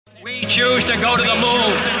We choose to go to the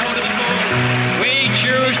moon. We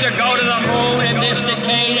choose to go to the moon in this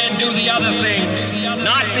decade and do the other things.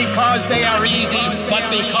 Not because they are easy, but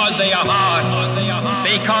because they are hard.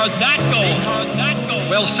 Because that goal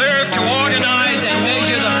will serve to organize and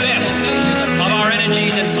measure the best of our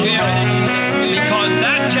energies and skills. Because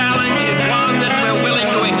that challenge is one that we're willing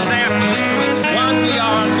to accept, one we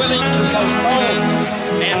are willing to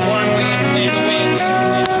postpone, and one we intend to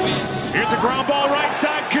win. Here's a ground ball right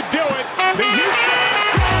side, could do it. The Houston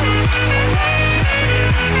Astros.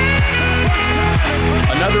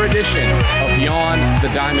 Another edition of Beyond the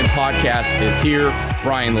Diamond podcast is here.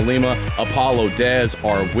 Brian Lima, Apollo Dez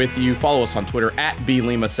are with you. Follow us on Twitter at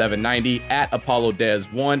BLima790, at Apollo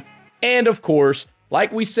Dez1. And of course,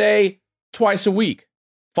 like we say twice a week,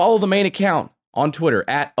 follow the main account on Twitter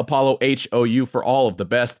at Apollo HOU for all of the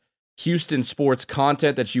best Houston sports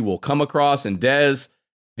content that you will come across. And Dez,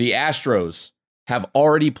 the Astros have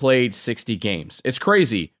already played 60 games. It's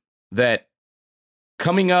crazy that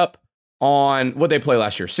coming up on what they play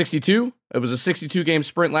last year, 62? It was a 62-game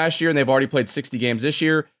sprint last year, and they've already played 60 games this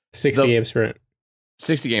year. 60-game sprint.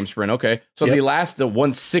 60-game sprint, okay. So Yep. the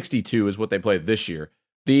 162 is what they played this year.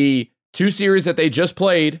 The two series that they just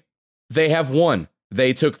played, they have won.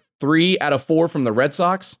 They took 3 out of 4 from the Red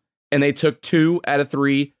Sox, and they took 2 out of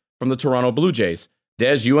 3 from the Toronto Blue Jays.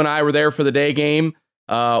 Dez, you and I were there for the day game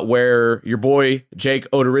where your boy Jake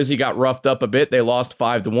Odorizzi got roughed up a bit. They lost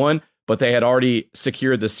 5-1, but they had already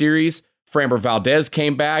secured the series. Framber Valdez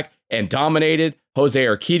came back and dominated. Jose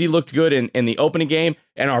Urquidy looked good in the opening game,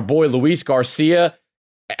 and our boy Luis Garcia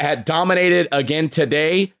had dominated again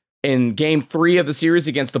today in Game 3 of the series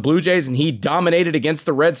against the Blue Jays, and he dominated against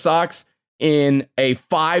the Red Sox in a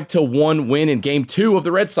 5-1 win in Game 2 of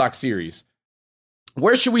the Red Sox series.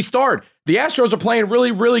 Where should we start? The Astros are playing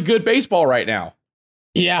really, really good baseball right now.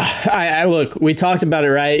 Yeah, I look, we talked about it,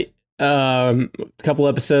 right? A couple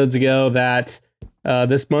episodes ago that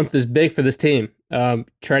this month is big for this team.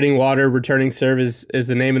 Treading water, returning serve is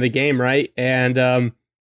the name of the game, right? And,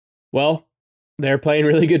 well, they're playing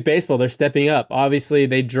really good baseball. They're stepping up. Obviously,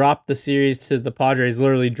 they dropped the series to the Padres,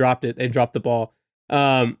 literally dropped it. They dropped the ball.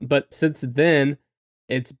 But since then,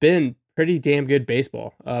 it's been pretty damn good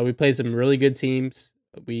baseball. We played some really good teams.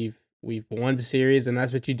 We've won the series, and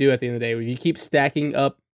that's what you do at the end of the day. If you keep stacking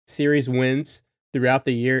up series wins throughout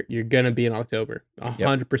the year, you're going to be in October,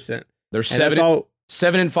 100%. They're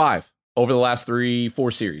 7-5 over the last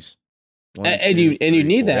 3-4 series. You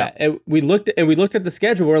need that. Yeah. And we looked at the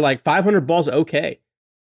schedule. We're like 500 balls, okay,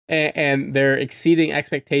 and they're exceeding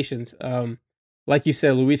expectations. Like you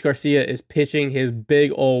said, Luis Garcia is pitching his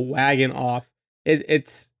big old wagon off.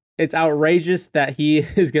 It's outrageous that he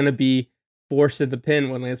is going to be forced to the pen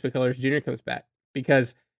when Lance McCullers Jr. comes back,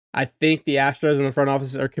 because I think the Astros in the front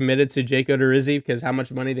office are committed to Jake Odorizzi because how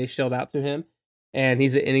much money they shelled out to him, and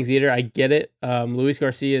he's an innings eater. I get it. Luis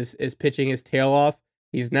Garcia is pitching his tail off.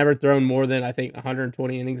 He's never thrown more than, I think,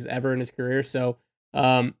 120 innings ever in his career. So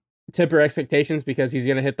temper expectations, because he's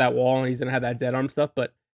going to hit that wall and he's going to have that dead arm stuff.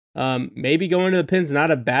 But maybe going to the pin's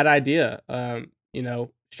not a bad idea.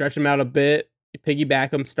 Stretch him out a bit,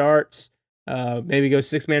 piggyback him starts, maybe go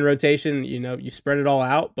 6-man rotation. You spread it all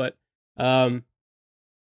out. But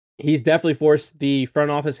he's definitely forced the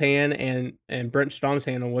front office hand and Brent Strom's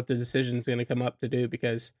hand on what the decision is going to come up to do,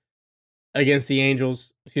 because against the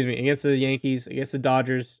against the Yankees, against the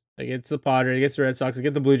Dodgers, against the Padres, against the Red Sox,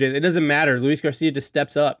 against the Blue Jays, it doesn't matter. Luis Garcia just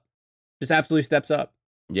steps up, just absolutely steps up.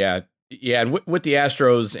 Yeah. And with the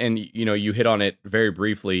Astros, and you hit on it very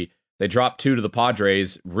briefly, they dropped 2 to the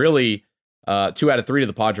Padres, really 2 out of 3 to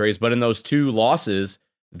the Padres, but in those 2 losses,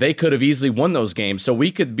 they could have easily won those games. So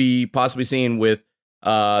we could be possibly seeing with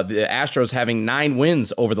the Astros having 9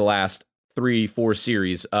 wins over the last 3-4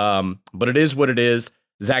 series. But it is what it is.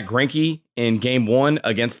 Zach Greinke in Game 1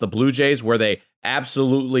 against the Blue Jays, where they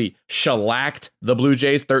absolutely shellacked the Blue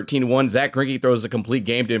Jays 13-1. Zach Greinke throws a complete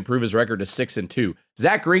game to improve his record to 6-2.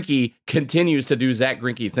 Zach Greinke continues to do Zach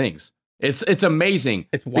Greinke things. It's amazing.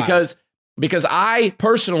 It's wild. Because I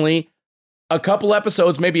personally, a couple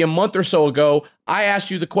episodes, maybe a month or so ago, I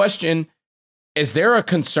asked you the question, is there a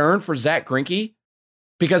concern for Zach Greinke?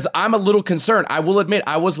 Because I'm a little concerned. I will admit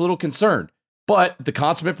I was a little concerned. But the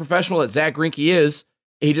consummate professional that Zach Greinke is,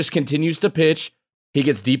 he just continues to pitch. He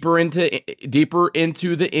gets deeper into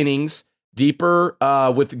the innings, he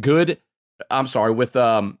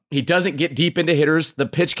doesn't get deep into hitters. The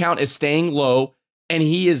pitch count is staying low, and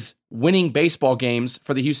he is winning baseball games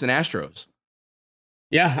for the Houston Astros.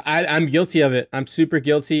 Yeah, I'm guilty of it. I'm super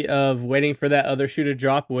guilty of waiting for that other shoe to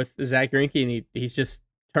drop with Zach Greinke, and he's just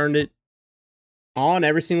turned it on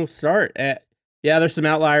every single start. Yeah, there's some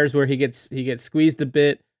outliers where he gets squeezed a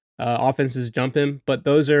bit. offenses jump him, but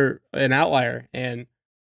those are an outlier, and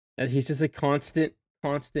he's just a constant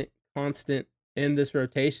in this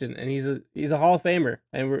rotation, and he's a Hall of Famer,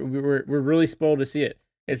 and we're really spoiled to see it.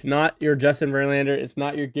 It's not your Justin Verlander, it's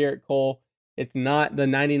not your Garrett Cole, it's not the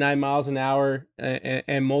 99 miles an hour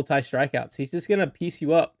and multi strikeouts. He's just gonna piece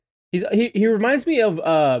you up. He reminds me of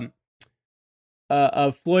Floyd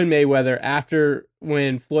Mayweather after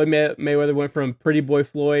when Floyd Mayweather went from Pretty Boy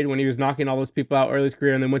Floyd when he was knocking all those people out early in his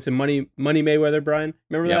career, and then went to Money Mayweather. Brian,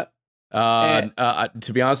 remember that?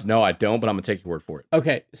 To be honest, no, I don't, but I'm gonna take your word for it.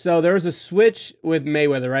 Okay, so there was a switch with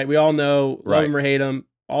Mayweather, right? We all know, love him or hate him,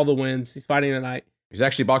 all the wins. He's fighting tonight. He's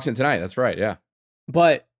actually boxing tonight. That's right, yeah.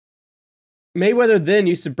 But Mayweather then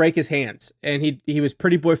used to break his hands, and he was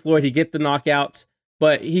Pretty Boy Floyd. He'd get the knockouts,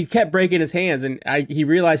 but he kept breaking his hands, and he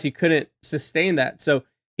realized he couldn't sustain that. So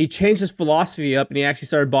he changed his philosophy up, and he actually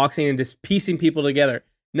started boxing and just piecing people together.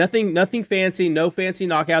 Nothing fancy, no fancy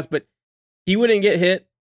knockouts, but he wouldn't get hit,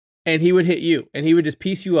 and he would hit you, and he would just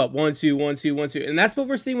piece you up. 1, 2, 1, 2, 1, 2. And that's what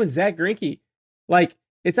we're seeing with Zach Greinke. Like,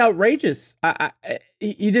 it's outrageous.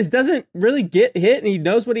 He just doesn't really get hit, and he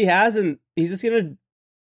knows what he has, and he's just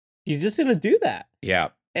gonna do that. Yeah.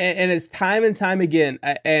 And it's time and time again.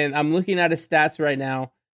 And I'm looking at his stats right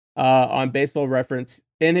now on Baseball Reference.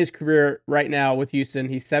 In his career right now with Houston,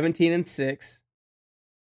 he's 17-6.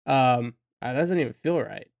 That doesn't even feel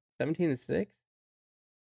right. 17-6.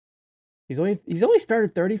 He's only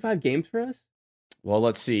started 35 games for us. Well,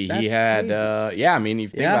 let's see. That's he had crazy. I mean,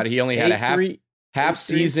 if you think about it, he only had a half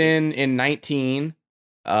season in 19.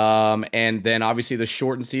 And then obviously the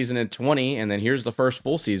shortened season in 20, and then here's the first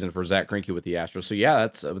full season for Zach Greinke with the Astros. So yeah,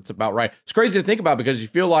 that's about right. It's crazy to think about because you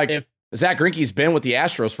feel like if Zach Greinke's been with the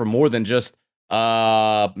Astros for more than just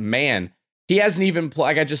man. He hasn't even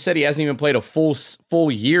like I just said, he hasn't even played a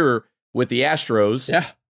full year with the Astros. Yeah.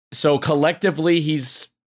 So collectively, he's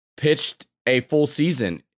pitched a full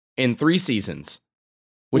season in 3 seasons,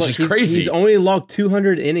 which is crazy. He's only logged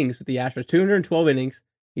 200 innings with the Astros, 212 innings.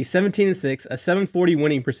 He's 17-6, a 740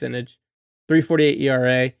 winning percentage, 3.48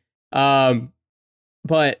 ERA.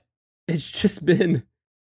 But it's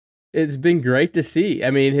been great to see.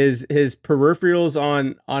 I mean, his peripherals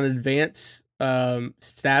on advanced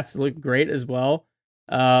stats look great as well.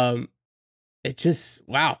 It just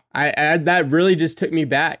wow. I that really just took me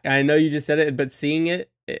back. I know you just said it, but seeing it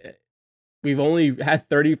we've only had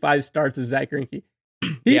 35 starts of Zach Greinke.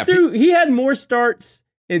 He had more starts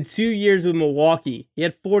in 2 years with Milwaukee. He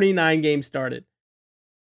had 49 games started.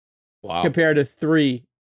 Wow. Compared to 3.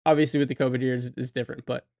 Obviously with the COVID years is different,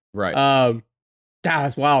 but right.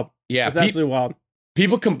 That's wild. Yeah, that's absolutely wild.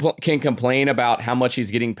 People can complain about how much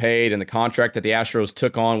he's getting paid and the contract that the Astros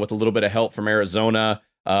took on with a little bit of help from Arizona,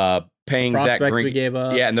 paying Zach Greinke. We gave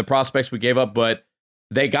up. Yeah, and the prospects we gave up, but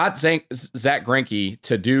they got Zach Greinke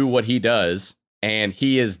to do what he does, and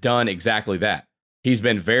he has done exactly that. He's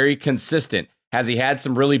been very consistent. Has he had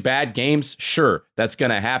some really bad games? Sure, that's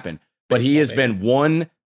going to happen. But he has been one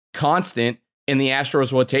constant in the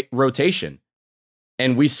Astros rotation.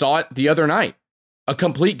 And we saw it the other night. A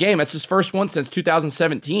complete game. That's his first one since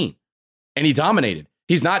 2017. And he dominated.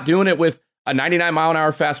 He's not doing it with a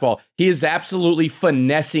 99-mile-an-hour fastball. He is absolutely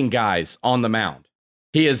finessing guys on the mound.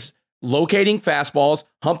 He is locating fastballs,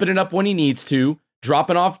 humping it up when he needs to,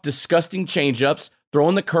 dropping off disgusting changeups,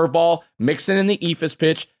 throwing the curveball, mixing in the eephus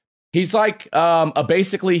pitch. He's like,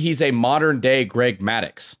 basically, he's a modern-day Greg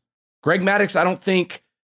Maddux. Greg Maddux, I don't think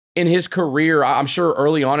in his career, I'm sure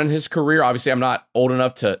early on in his career, obviously I'm not old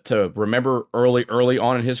enough to remember early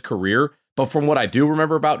on in his career, but from what I do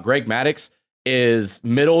remember about Greg Maddux is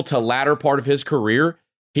middle to latter part of his career,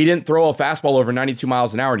 he didn't throw a fastball over 92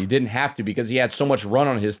 miles an hour, and he didn't have to because he had so much run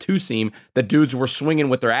on his two-seam that dudes were swinging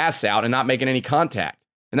with their ass out and not making any contact.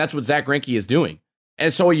 And that's what Zach Greinke is doing.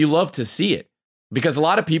 And so you love to see it. Because a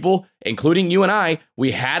lot of people, including you and I,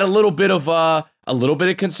 we had a little bit of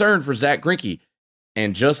concern for Zach Greinke.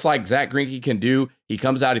 And just like Zach Greinke can do, he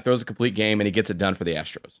comes out, he throws a complete game, and he gets it done for the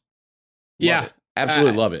Astros. Love it.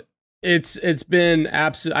 Absolutely love it. It's been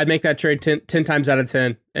absolute. I'd make that trade 10 times out of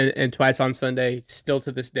 10 and twice on Sunday, still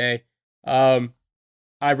to this day.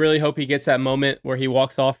 I really hope he gets that moment where he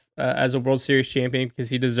walks off as a World Series champion because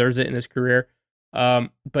he deserves it in his career.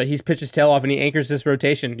 But he's pitched his tail off and he anchors this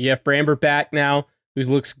rotation. You have Framber back now, who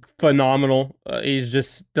looks phenomenal. He's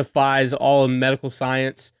just defies all of medical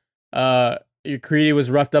science. Creedy was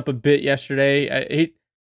roughed up a bit yesterday.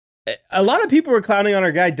 A lot of people were clowning on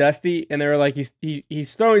our guy Dusty, and they were like,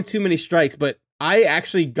 he's throwing too many strikes. But I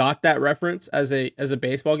actually got that reference as a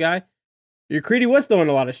baseball guy. Your Creedy was throwing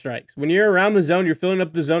a lot of strikes. When you're around the zone, you're filling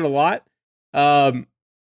up the zone a lot.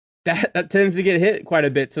 that tends to get hit quite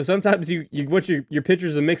a bit. So sometimes you want your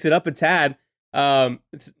pitchers to mix it up a tad.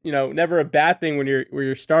 It's never a bad thing when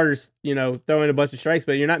your starters throwing a bunch of strikes,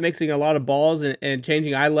 but you're not mixing a lot of balls and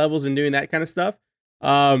changing eye levels and doing that kind of stuff.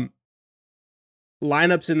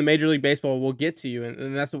 Lineups in the Major League Baseball will get to you,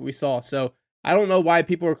 and that's what we saw. So I don't know why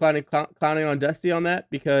people are clowning on Dusty on that,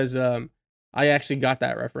 because I actually got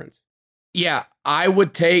that reference. Yeah, I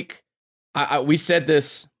would take. We said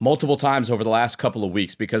this multiple times over the last couple of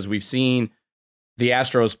weeks because we've seen the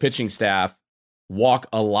Astros pitching staff walk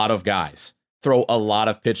a lot of guys, throw a lot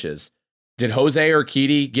of pitches. Did Jose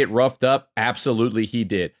Urquidy get roughed up? Absolutely, he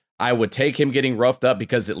did. I would take him getting roughed up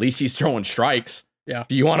because at least he's throwing strikes. Yeah.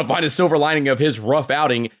 If you want to find a silver lining of his rough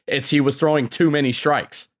outing, it's he was throwing too many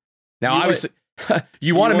strikes. Now, obviously,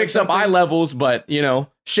 you want to mix up eye levels, but,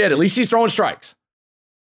 at least he's throwing strikes.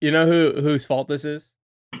 You know whose fault this is?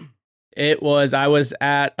 I was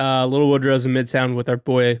at Little Woodrow's in Midtown with our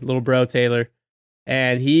boy, Little Bro Taylor,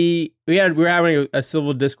 and we were having a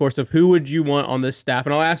civil discourse of who would you want on this staff,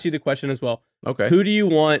 and I'll ask you the question as well. Okay. Who do you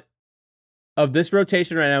want of this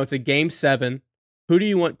rotation right now? It's a Game 7. Who do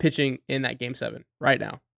you want pitching in that Game 7 right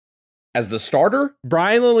now? As the starter?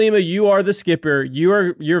 Brian LaLima, you are the skipper.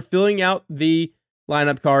 You're filling out the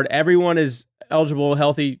lineup card. Everyone is eligible,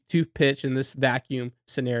 healthy to pitch in this vacuum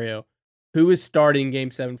scenario. Who is starting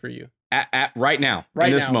Game 7 for you? At right now,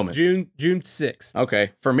 in this moment. June 6th.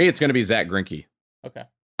 Okay. For me, it's going to be Zach Greinke. Okay.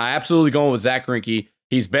 I absolutely going with Zach Greinke.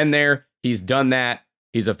 He's been there. He's done that.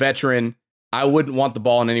 He's a veteran. I wouldn't want the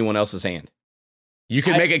ball in anyone else's hand. You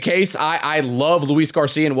can make a case. I love Luis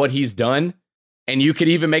Garcia and what he's done. And you could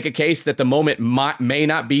even make a case that the moment may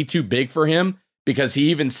not be too big for him, because he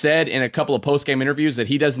even said in a couple of post-game interviews that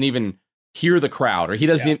he doesn't even hear the crowd, or he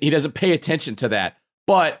doesn't pay attention to that.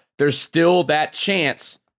 But there's still that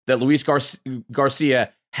chance that Luis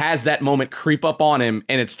Garcia has that moment creep up on him,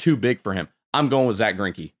 and it's too big for him. I'm going with Zach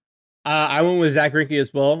Greinke. I went with Zach Greinke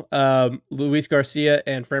as well. Luis Garcia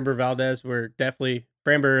and Framber Valdez were definitely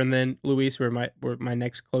Framber, and then Luis were my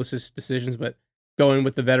next closest decisions. But going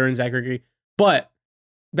with the veteran Zach Greinke. But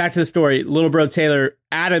back to the story, Little Bro Taylor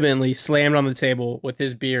adamantly slammed on the table with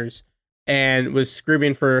his beers and was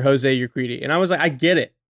screaming for Jose Urquidy, and I was like, I get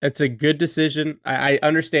it. It's a good decision. I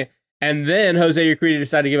understand. And then Jose Urquidy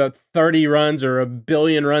decided to give up 30 runs or 1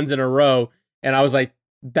 billion runs in a row. And I was like,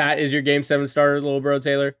 that is your Game 7 starter, Little Bro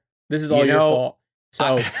Taylor. This is all your fault.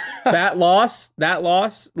 So that loss,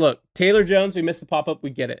 look, Taylor Jones, we missed the pop-up. We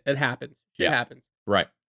get it. It happens. It happens. Right.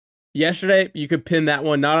 Yesterday, you could pin that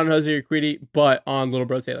one not on Jose Urquidy, but on Little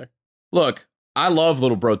Bro Taylor. Look, I love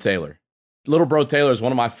Little Bro Taylor. Little Bro Taylor is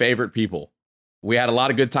one of my favorite people. We had a lot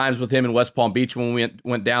of good times with him in West Palm Beach when we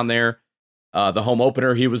went down there. The home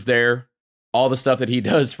opener, he was there. All the stuff that he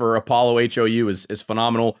does for Apollo HOU is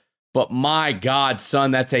phenomenal. But my God,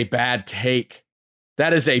 son, that's a bad take.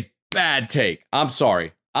 That is a bad take. I'm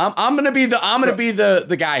sorry. I'm gonna be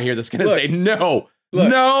the guy here that's gonna say no. Look,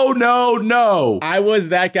 no. I was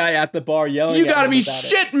that guy at the bar yelling. You gotta be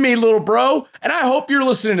shitting me, little bro. And I hope you're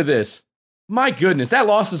listening to this. My goodness, that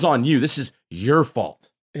loss is on you. This is your fault.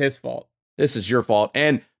 His fault. This is your fault.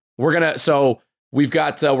 And we're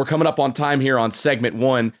coming up on time here on segment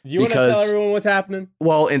 1. Do you want to tell everyone what's happening?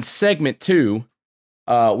 Well, in segment 2,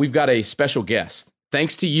 we've got a special guest.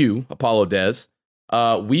 Thanks to you, Apollo Dez.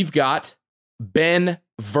 We've got Ben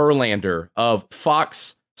Verlander of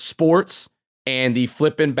Fox Sports and the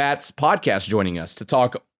Flippin' Bats podcast joining us to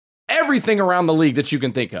talk everything around the league that you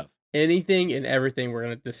can think of. Anything and everything we're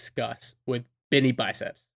going to discuss with Benny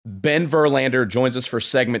Biceps. Ben Verlander joins us for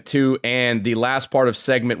segment 2 and the last part of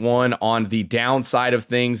segment 1 on the downside of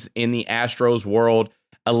things in the Astros world.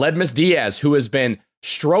 Aledmus Diaz, who has been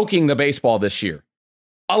stroking the baseball this year.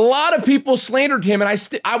 A lot of people slandered him,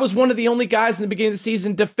 and I was one of the only guys in the beginning of the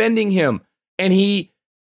season defending him. And he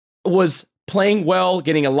was playing well,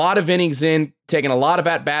 getting a lot of innings in, taking a lot of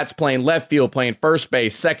at-bats, playing left field, playing first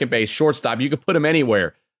base, second base, shortstop. You could put him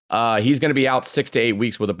anywhere. He's going to be out 6 to 8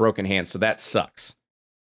 weeks with a broken hand, so that sucks.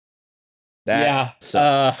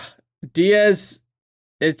 Sucks. Diaz,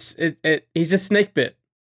 he's just snake bit.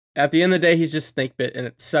 At the end of the day, he's just snake bit, and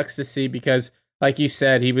it sucks to see because, like you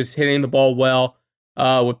said, he was hitting the ball well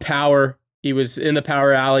with power. He was in the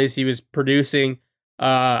power alleys. He was producing.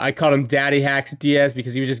 I called him Daddy Hacks Diaz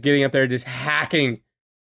because he was just getting up there, just hacking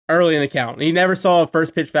early in the count. He never saw a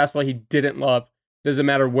first pitch fastball he didn't love. Doesn't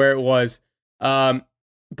matter where it was.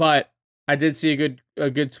 But I did see a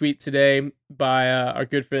good tweet today by our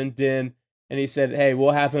good friend Din, and he said, "Hey,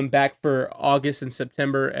 we'll have him back for August and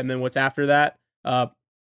September, and then what's after that?"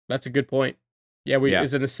 That's a good point. Yeah,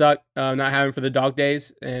 it's gonna suck not having for the dog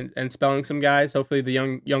days and spelling some guys. Hopefully,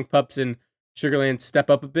 the young pups in Sugar Land step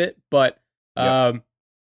up a bit, but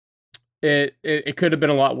it could have been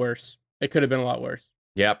a lot worse. It could have been a lot worse.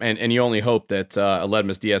 Yep, and you only hope that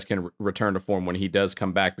Aledmus Diaz can return to form when he does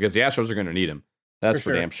come back, because the Astros are going to need him. That's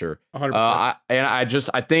for damn sure. 100%.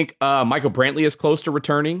 I think Michael Brantley is close to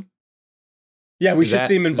returning. Yeah, we should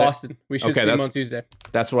see him in Boston. We should see him on Tuesday.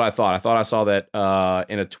 That's what I thought. I thought I saw that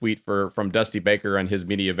in a tweet from Dusty Baker on his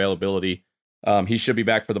media availability. He should be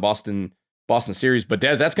back for the Boston series. But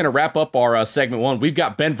Des, that's going to wrap up our segment 1. We've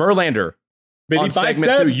got Ben Verlander on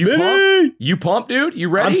segment 2. You pumped, dude? You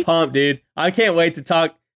ready? I'm pumped, dude. I can't wait to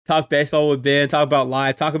talk baseball with Ben, talk about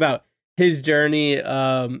live, talk about his journey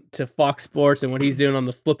to Fox Sports and what he's doing on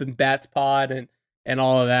the Flippin' Bats pod and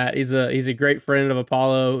all of that. He's a great friend of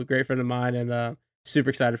Apollo, a great friend of mine, and super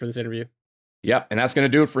excited for this interview. Yep, and that's going to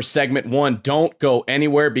do it for segment 1. Don't go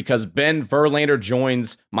anywhere, because Ben Verlander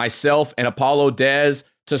joins myself and Apollo Dez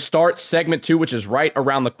to start segment 2, which is right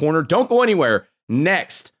around the corner. Don't go anywhere.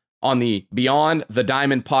 Next on the Beyond the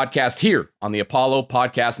Diamond podcast here on the Apollo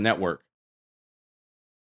Podcast Network.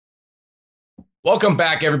 Welcome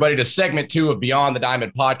back, everybody, to segment 2 of Beyond the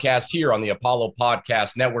Diamond podcast here on the Apollo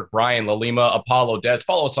Podcast Network. Brian LaLima, Apollo Dez.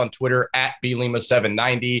 Follow us on Twitter at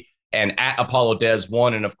BLima790 and at Apollo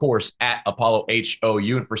Dez1, and of course at Apollo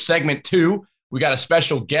HOU. And for segment 2, we got a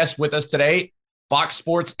special guest with us today, Fox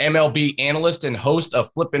Sports MLB analyst and host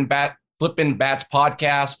of Flippin' Bats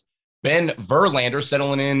podcast, Ben Verlander,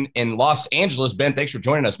 settling in Los Angeles. Ben, thanks for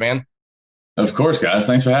joining us, man. Of course, guys.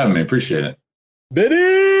 Thanks for having me. Appreciate it.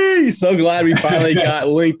 Benny, so glad we finally got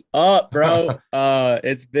linked up, bro.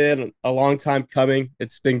 It's been a long time coming.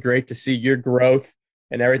 It's been great to see your growth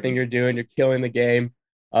and everything you're doing. You're killing the game.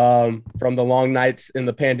 From the long nights in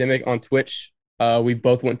the pandemic on Twitch, we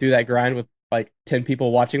both went through that grind with like 10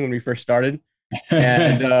 people watching when we first started.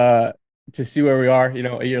 And to see where we are,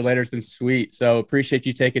 a year later, it's been sweet. So appreciate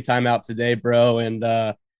you taking time out today, bro. And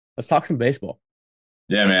let's talk some baseball.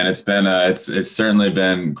 Yeah, man, it's been it's certainly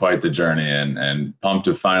been quite the journey, and pumped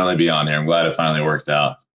to finally be on here. I'm glad it finally worked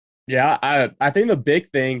out. Yeah, I think the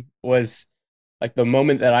big thing was like the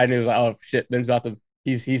moment that I knew, like, oh shit, Ben's about to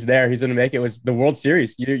he's there, he's gonna make it, was the World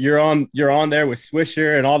Series. You're on there with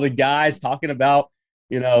Swisher and all the guys talking about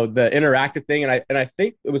the interactive thing, and I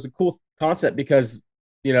think it was a cool concept because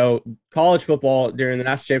college football during the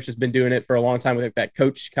national championship has been doing it for a long time with that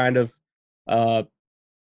coach kind of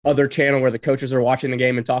other channel where the coaches are watching the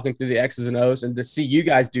game and talking through the X's and O's, and to see you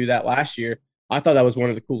guys do that last year, I thought that was one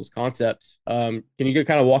of the coolest concepts. Can you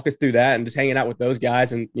kind of walk us through that and just hanging out with those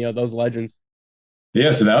guys and those legends? Yeah,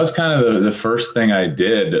 so that was kind of the first thing I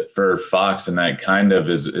did for Fox, and that kind of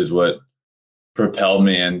is what propelled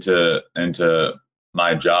me into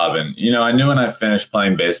my job. And I knew when I finished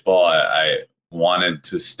playing baseball, I wanted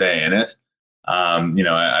to stay in it.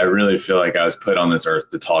 I really feel like I was put on this earth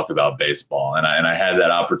to talk about baseball, and I had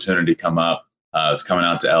that opportunity come up. I was coming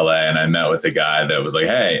out to LA, and I met with a guy that was like,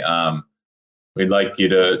 "Hey, we'd like you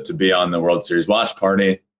to be on the World Series watch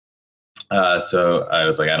party." So I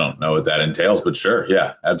was like, "I don't know what that entails, but sure,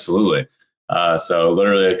 yeah, absolutely." So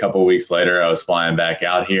literally a couple of weeks later, I was flying back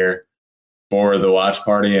out here for the watch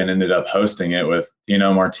party and ended up hosting it with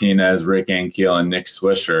Tino Martinez, Rick Ankiel, and Nick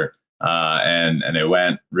Swisher. And it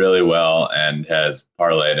went really well and has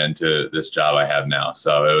parlayed into this job I have now.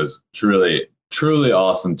 So it was truly, truly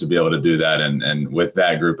awesome to be able to do that. And with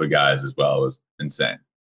that group of guys as well, it was insane.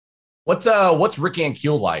 What's Rick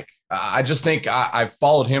Ankiel like? I just think I've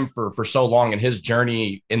followed him for so long in his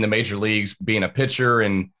journey in the major leagues, being a pitcher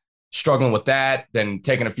and struggling with that, then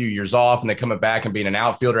taking a few years off and then coming back and being an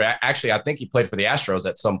outfielder. Actually, I think he played for the Astros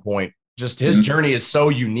at some point. Just his journey is so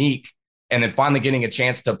unique. And then finally getting a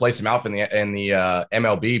chance to play some outfield in the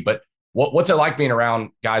MLB. But what's it like being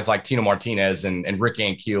around guys like Tino Martinez and Rick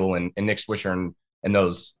Ankiel and Nick Swisher and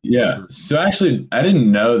those? Yeah. So actually, I didn't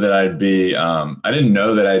know that I'd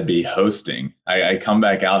be hosting. I come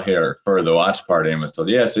back out here for the watch party and was told,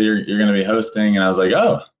 yeah, so you're going to be hosting. And I was like,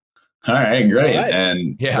 oh, all right, great. All right.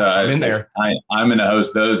 And yeah, so I'm in there. I'm going to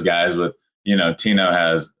host those guys with, Tino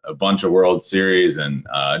has a bunch of World Series and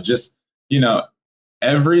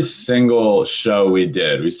every single show we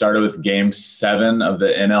did, we started with Game 7 of the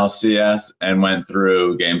NLCS and went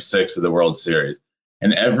through Game 6 of the World Series.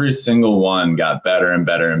 And every single one got better and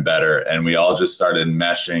better and better. And we all just started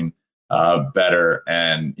meshing better.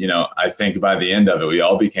 And, I think by the end of it, we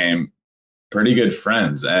all became pretty good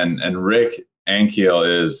friends. And Rick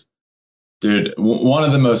Ankiel is, dude, one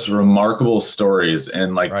of the most remarkable stories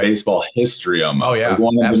in baseball history almost. Oh, yeah, like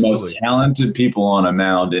one of absolutely. the most talented people on a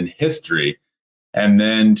mound in history. And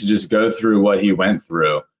then to just go through what he went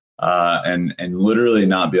through and literally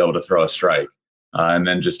not be able to throw a strike. and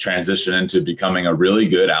then just transition into becoming a really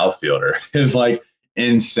good outfielder is like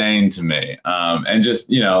insane to me. And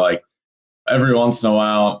just, like every once in a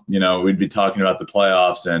while, we'd be talking about the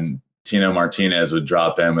playoffs and Tino Martinez would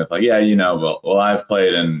drop in with like, yeah, well, I've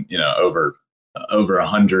played in, over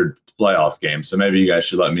 100 playoff games. So maybe you guys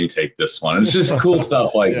should let me take this one. It's just cool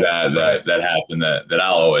stuff like that happened that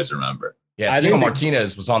I'll always remember. Yeah, Tino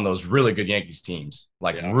Martinez was on those really good Yankees teams,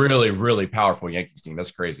 really, really powerful Yankees team. That's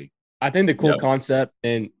crazy. I think the cool concept,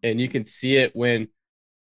 and you can see it when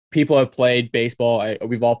people have played baseball.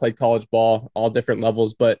 We've all played college ball, all different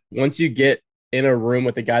levels. But once you get in a room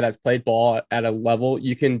with a guy that's played ball at a level,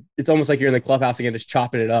 it's almost like you're in the clubhouse again, just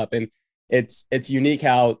chopping it up. And it's unique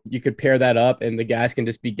how you could pair that up and the guys can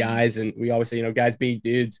just be guys. And we always say, guys be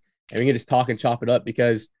dudes, and we can just talk and chop it up,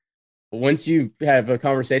 because once you have a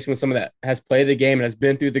conversation with someone that has played the game and has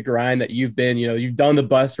been through the grind that you've been, you've done the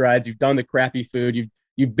bus rides, you've done the crappy food,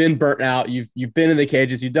 you've been burnt out, you've been in the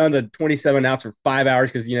cages, you've done the 27 outs for 5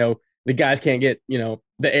 hours because, the guys can't get, the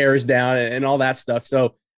airs down and all that stuff.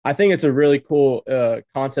 So I think it's a really cool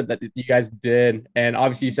concept that you guys did. And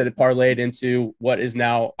obviously you said it parlayed into what is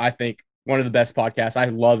now, I think, one of the best podcasts. I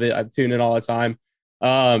love it. I tune in all the time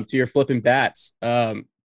to your Flipping Bats.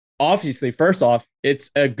 Obviously, first off,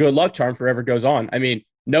 it's a good luck charm for whoever goes on. I mean,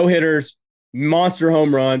 no hitters, monster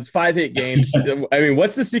home runs, 5-hit games. I mean,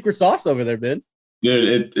 what's the secret sauce over there, Ben?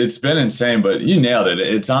 Dude, it's been insane, but you nailed it.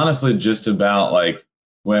 It's honestly just about like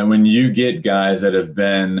when you get guys that have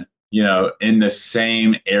been, in the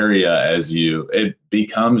same area as you, it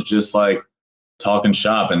becomes just like talking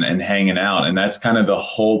shop and hanging out. And that's kind of the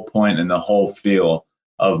whole point and the whole feel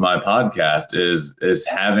of my podcast is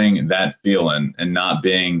having that feeling and not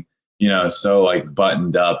being, so like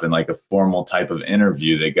buttoned up in like a formal type of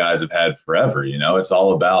interview that guys have had forever. It's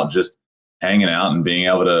all about just hanging out and being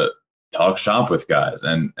able to talk shop with guys.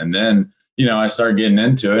 And then, I start getting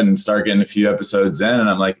into it and start getting a few episodes in, and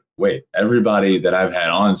I'm like, wait, everybody that I've had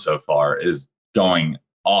on so far is going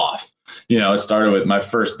off. It started with my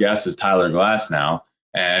first guest is Tyler Glass now,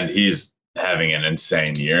 and he's having an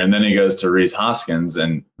insane year. And then he goes to Reese Hoskins,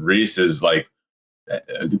 and Reese is like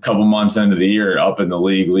a couple months into the year up in the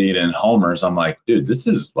league lead in homers. I'm like, dude, this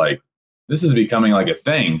is becoming like a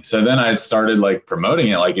thing. So then I started like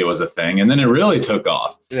promoting it like it was a thing, and then it really took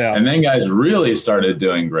off. Yeah. And then guys really started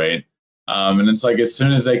doing great. And it's like as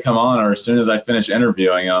soon as they come on, or as soon as I finish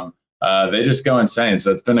interviewing them, they just go insane. So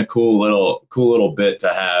it's been a cool little bit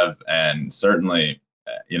to have. And certainly,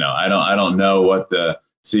 I don't know what the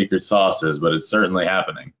secret sauce is, but it's certainly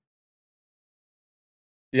happening.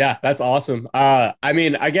 Yeah, that's awesome. I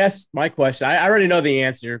mean, I guess my question, I already know the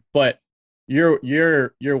answer, but your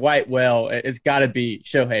white whale, it's got to be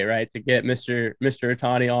Shohei, right? To get Mr.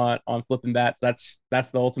 Ohtani on Flipping Bats. That's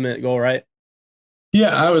the ultimate goal, right?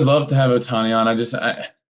 Yeah, I would love to have Ohtani on.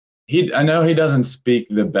 I know he doesn't speak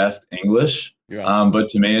the best English, but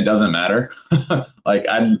to me it doesn't matter. Like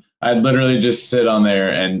I'd literally just sit on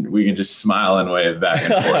there and we could just smile and wave back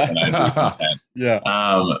and forth, and I'd be content. Yeah.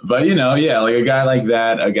 But like a guy like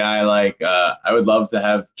that, a guy like I would love to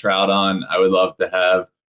have Trout on. I would love to have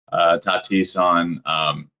Tatis on.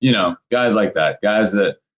 Guys like that, guys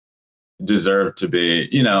that deserve to be,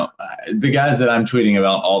 the guys that I'm tweeting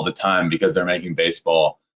about all the time because they're making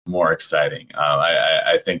baseball more exciting.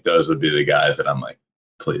 I think those would be the guys that I'm like,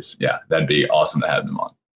 please, yeah, that'd be awesome to have them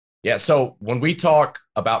on. Yeah, so when we talk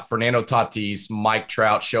about Fernando Tatis, Mike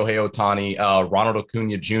Trout, Shohei Ohtani, Ronald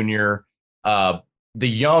Acuna Jr.,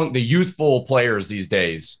 the youthful players these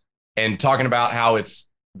days, and talking about how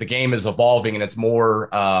the game is evolving and it's more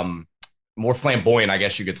flamboyant, I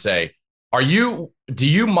guess you could say. Do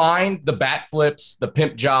you mind the bat flips, the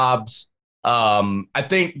pimp jobs? I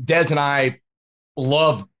think Des and I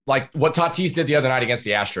love like what Tatis did the other night against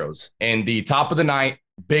the Astros in the top of the ninth,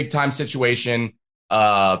 big time situation.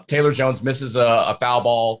 Taylor Jones misses a foul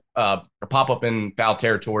ball, a pop up in foul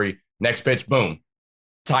territory. Next pitch, boom,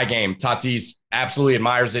 tie game. Tatis absolutely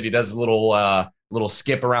admires it. He does a little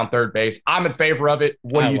skip around third base. I'm in favor of it.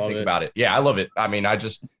 What do you think about it? Yeah, I love it. I mean,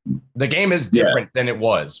 the game is different than it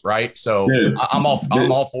was, right? So dude, I'm all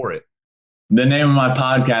for it. The name of my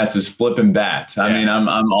podcast is Flipping Bats. I mean,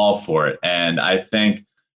 I'm all for it. And I think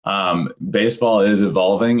baseball is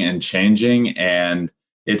evolving and changing, and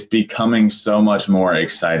it's becoming so much more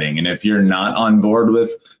exciting. And if you're not on board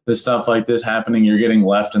with the stuff like this happening, you're getting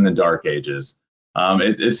left in the dark ages.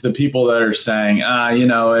 It's the people that are saying,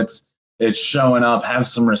 it's showing up, have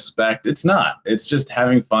some respect. It's not. It's just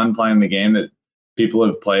having fun playing the game that people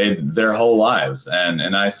have played their whole lives.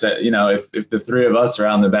 And I said, if the three of us are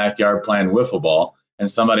out in the backyard playing wiffle ball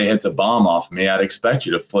and somebody hits a bomb off me, I'd expect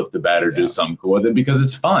you to flip the bat or do something cool with it because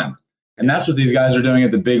it's fun. And that's what these guys are doing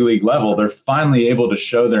at the big league level. They're finally able to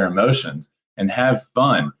show their emotions and have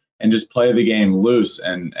fun and just play the game loose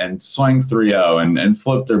and swing 3-0 and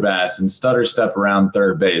flip their bats and stutter step around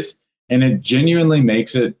third base. And it genuinely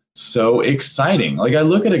makes it so exciting. Like, I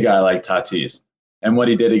look at a guy like Tatis and what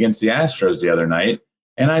he did against the Astros the other night,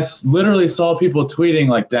 and I literally saw people tweeting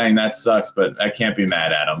like, dang, that sucks, but I can't be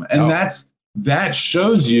mad at him. And that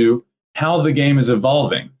shows you how the game is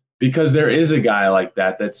evolving, because there is a guy like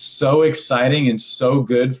that that's so exciting and so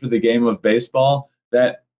good for the game of baseball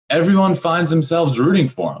that everyone finds themselves rooting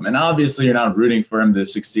for him. And obviously you're not rooting for him to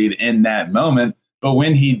succeed in that moment, but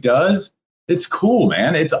when he does, it's cool,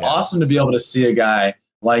 man. It's awesome to be able to see a guy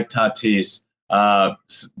like Tatis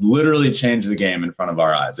literally change the game in front of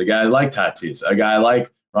our eyes. A guy like Tatis, a guy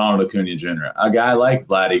like Ronald Acuna Jr., a guy like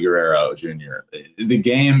Vladdy Guerrero Jr. The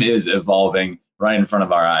game is evolving right in front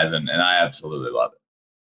of our eyes, and I absolutely love it.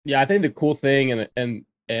 Yeah, I think the cool thing, and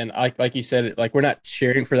like you said, like, we're not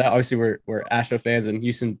cheering for that. Obviously, we're Astro fans and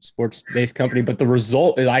Houston sports-based company, but the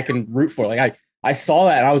result is I can root for. Like, I saw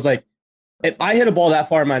that and I was like, if I hit a ball that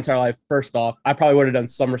far in my entire life, first off, I probably would have done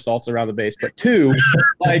somersaults around the base. But two,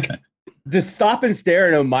 like, just stop and stare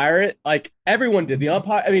and admire it. Like, everyone did. The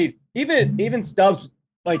umpire, I mean, even Stubbs,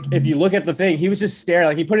 like, if you look at the thing, he was just staring.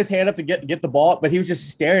 Like, he put his hand up to get the ball, but he was just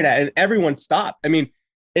staring at it, and everyone stopped. I mean,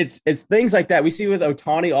 it's things like that we see with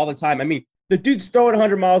Ohtani all the time. I mean, the dude's throwing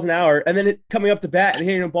 100 miles an hour and then coming up to bat and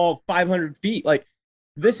hitting a ball 500 feet. Like,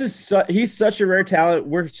 this is he's such a rare talent.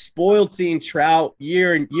 We're spoiled seeing Trout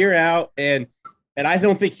year in, year out, and I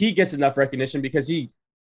don't think he gets enough recognition because he's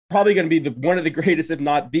probably going to be one of the greatest, if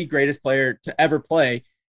not the greatest player to ever play.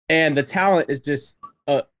 And the talent is just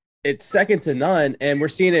it's second to none. And we're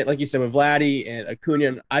seeing it, like you said, with Vladdy and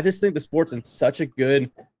Acuna. I just think the sport's in such a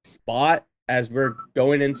good spot as we're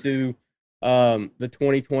going into the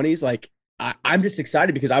 2020s. Like, I'm just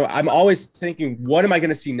excited because I'm always thinking, what am I going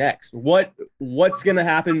to see next? What's going to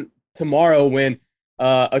happen tomorrow when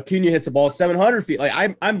Acuna hits the ball 700 feet?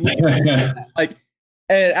 Like, I'm looking at that. Like,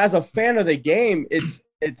 and as a fan of the game, it's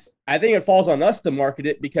I think it falls on us to market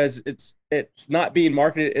it because it's not being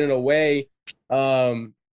marketed in a way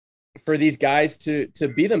for these guys to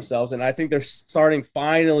be themselves. And I think they're starting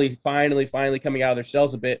finally coming out of their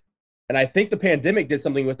shells a bit. And I think the pandemic did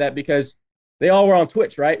something with that because they all were on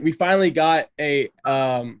Twitch, right? We finally got a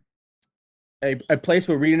place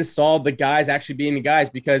where we just saw the guys actually being the guys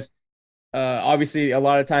because obviously a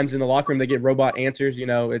lot of times in the locker room they get robot answers. You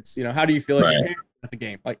know, it's, you know, how do you feel like your parents at the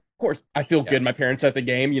game? Like, of course, I feel good. My parents at the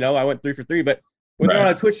game. You know, I went 3 for 3, but when they're on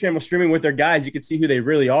a Twitch channel streaming with their guys, you can see who they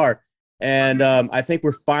really are. And I think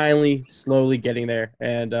we're finally slowly getting there.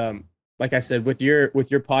 And like I said, with your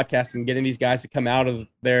podcast and getting these guys to come out of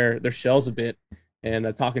their shells a bit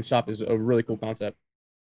and talking shop is a really cool concept.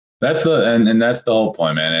 That's the whole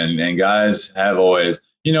point, man. And guys have always,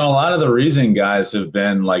 you know, a lot of the reason guys have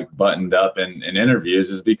been like buttoned up in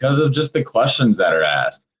interviews is because of just the questions that are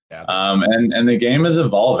asked. Yeah. And the game is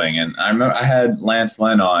evolving. And I remember I had Lance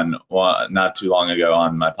Lynn on not too long ago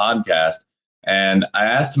on my podcast, and I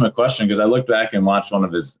asked him a question because I looked back and watched one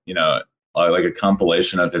of his, you know, like a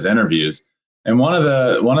compilation of his interviews. And one of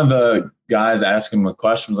the guys asked him a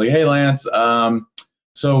question, was like, "Hey, Lance,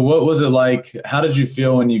 so what was it like? How did you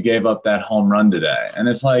feel when you gave up that home run today?" And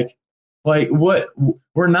it's like what?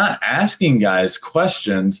 We're not asking guys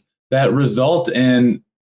questions that result in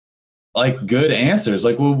like good answers.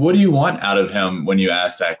 Like, well, what do you want out of him when you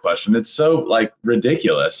ask that question? It's so like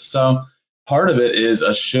ridiculous. So part of it is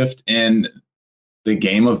a shift in the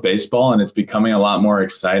game of baseball, and it's becoming a lot more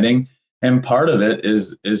exciting. And part of it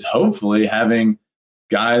is hopefully having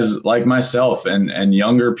guys like myself and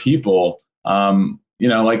younger people, you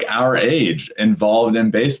know, like our age, involved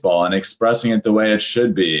in baseball and expressing it the way it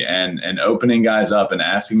should be, and opening guys up and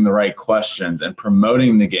asking the right questions and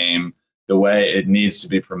promoting the game the way it needs to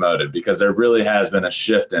be promoted, because there really has been a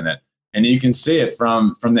shift in it. And you can see it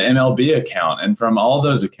from the MLB account and from all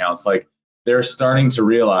those accounts. Like, they're starting to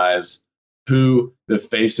realize who the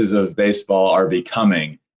faces of baseball are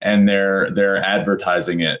becoming, and they're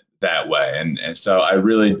advertising it that way. And so I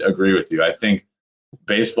really agree with you. I think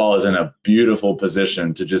baseball is in a beautiful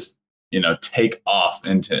position to just, you know, take off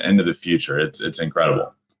into the future. It's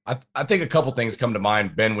incredible. I think a couple things come to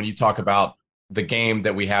mind, Ben, when you talk about the game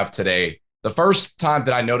that we have today. The first time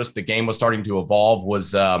that I noticed the game was starting to evolve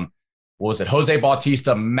was Jose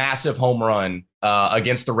Bautista massive home run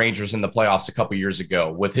against the Rangers in the playoffs a couple years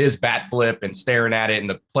ago with his bat flip and staring at it, and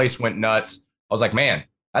the place went nuts. I was like, man,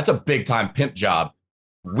 that's a big time pimp job.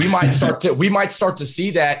 We might start to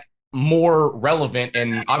see that more relevant.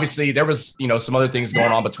 And obviously there was, you know, some other things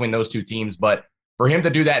going on between those two teams, but for him to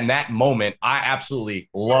do that in that moment, I absolutely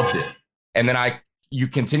loved it. And then you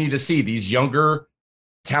continue to see these younger,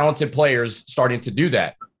 talented players starting to do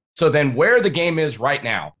that. So then where the game is right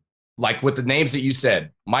now, like with the names that you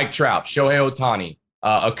said, Mike Trout, Shohei Ohtani,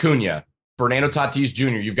 Acuna, Fernando Tatis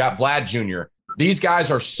Jr., you've got Vlad Jr. These guys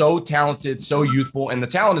are so talented, so youthful, and the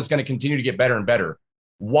talent is going to continue to get better and better.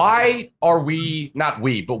 Why are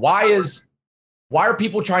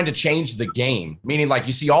people trying to change the game? Meaning, like,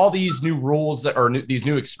 you see all these new rules these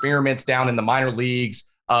new experiments down in the minor leagues.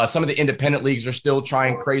 Some of the independent leagues are still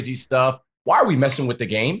trying crazy stuff. Why are we messing with the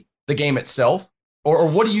game itself? Or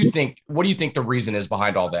what do you think? What do you think the reason is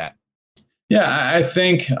behind all that? Yeah, I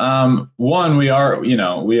think one, we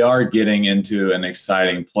are getting into an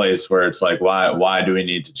exciting place where it's like, why do we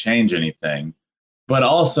need to change anything? But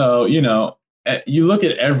also, you look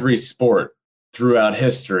at every sport throughout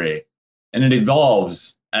history, and it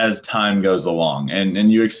evolves as time goes along,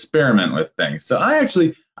 and you experiment with things. So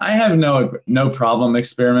I have no problem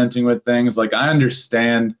experimenting with things. Like, I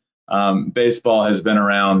understand baseball has been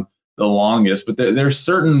around the longest, but there's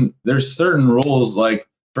certain rules, like,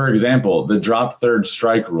 for example, the drop third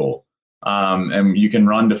strike rule, and you can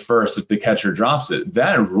run to first if the catcher drops it.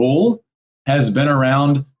 That rule has been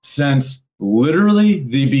around since literally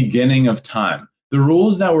the beginning of time. The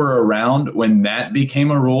rules that were around when that became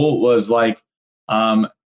a rule was like,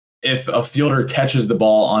 if a fielder catches the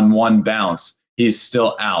ball on one bounce, he's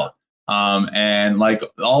still out. And like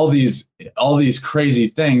all these crazy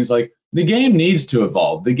things, like, the game needs to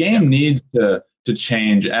evolve. The game needs to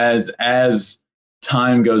change as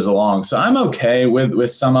time goes along. So I'm okay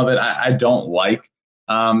with some of it. I don't like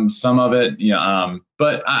some of it,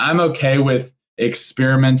 but I'm okay with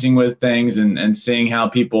experimenting with things and seeing how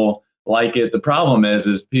people like it. The problem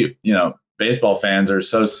is baseball fans are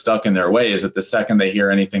so stuck in their ways that the second they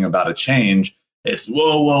hear anything about a change, it's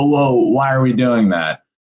whoa, why are we doing that?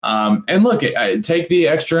 And look, take the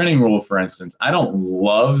extra inning rule, for instance. I don't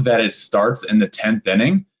love that it starts in the 10th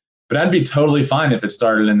inning, but I'd be totally fine if it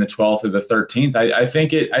started in the 12th or the 13th. I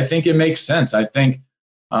think it makes sense. I think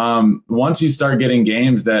once you start getting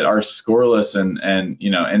games that are scoreless and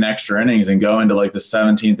in extra innings and go into like the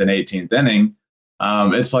 17th and 18th inning,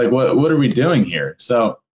 it's like, what are we doing here?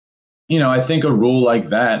 So, I think a rule like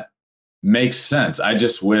that makes sense. I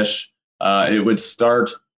just wish it would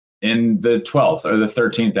start in the 12th or the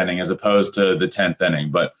 13th inning as opposed to the 10th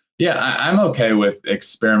inning. But yeah, I'm okay with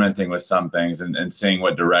experimenting with some things and seeing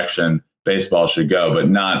what direction baseball should go, but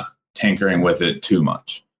not tinkering with it too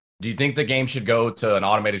much. Do you think the game should go to an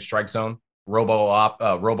automated strike zone,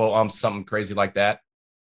 robo-umps, something crazy like that?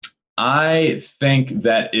 I think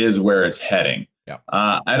that is where it's heading. Yeah.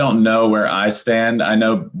 I don't know where I stand. I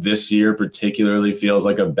know this year particularly feels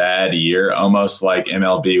like a bad year, almost like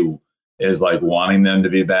MLB is like wanting them to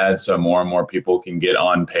be bad so more and more people can get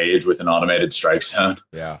on page with an automated strike zone.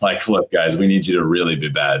 Yeah. Like, look, guys, we need you to really be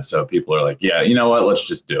bad. So people are like, yeah, you know what? Let's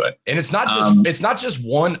just do it. And it's not just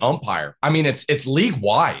one umpire. I mean, it's league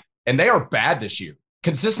wide, and they are bad this year,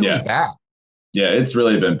 consistently bad. Yeah, it's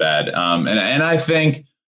really been bad. And I think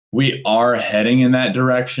we are heading in that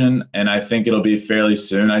direction, and I think it'll be fairly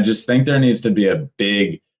soon. I just think there needs to be a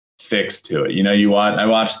big fix to it. I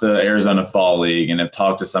watched the Arizona Fall League and have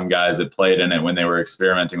talked to some guys that played in it when they were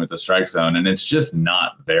experimenting with the strike zone, and it's just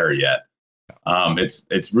not there yet.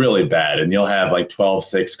 It's really bad, and you'll have like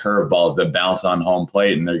 12-6 curveballs that bounce on home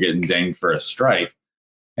plate and they're getting dinged for a strike.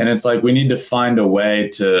 And it's like, we need to find a way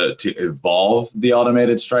to evolve the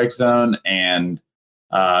automated strike zone and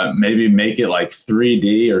maybe make it like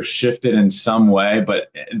 3D or shift it in some way.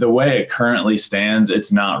 But the way it currently stands,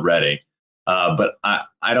 it's not ready. But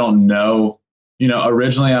I don't know.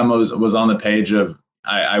 Originally I was on the page of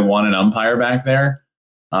I want an umpire back there,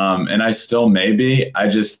 and I still may be. I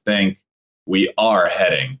just think we are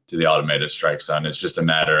heading to the automated strike zone. It's just a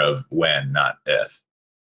matter of when, not if.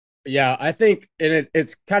 Yeah, I think, and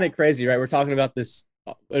it's kind of crazy, right? We're talking about this.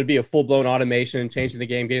 It'd be a full-blown automation, changing the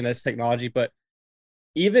game, getting this technology, but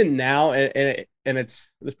even now, and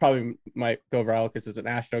this probably might go viral because it's an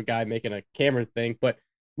Astro guy making a camera thing, but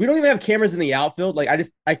we don't even have cameras in the outfield. Like,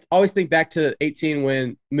 I always think back to 18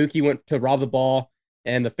 when Mookie went to rob the ball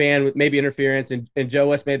and the fan with maybe interference, and Joe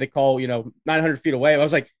West made the call, 900 feet away. I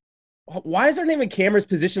was like, why is there not even cameras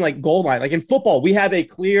positioned like goal line? Like in football, we have a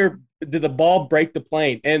clear, did the ball break the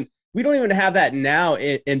plane? And we don't even have that now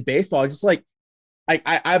in baseball. It's just like,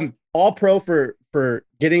 I'm all pro for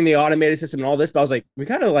getting the automated system and all this, but I was like, we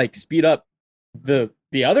gotta like speed up the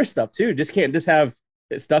other stuff too. Can't just have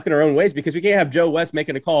it stuck in our own ways, because we can't have Joe West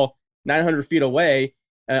making a call 900 feet away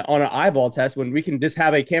on an eyeball test when we can just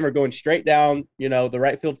have a camera going straight down, the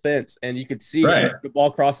right field fence, and you could see if the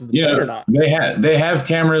ball crosses the plate or not. They have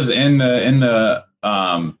cameras in the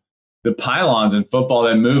the pylons in football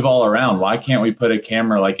that move all around. Why can't we put a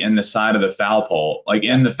camera like in the side of the foul pole? Like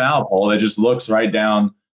in the foul pole, it just looks right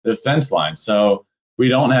down the fence line. So we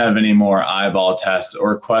don't have any more eyeball tests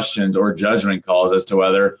or questions or judgment calls as to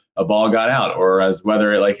whether a ball got out or as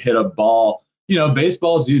whether it like hit a ball. You know,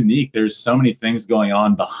 baseball is unique. There's so many things going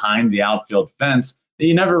on behind the outfield fence that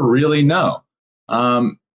you never really know.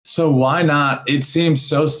 So why not? It seems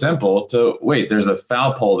so simple to wait. There's a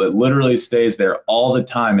foul pole that literally stays there all the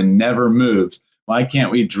time and never moves. Why can't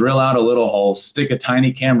we drill out a little hole, stick a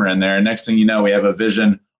tiny camera in there, and next thing you know, we have a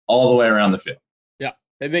vision all the way around the field? Yeah,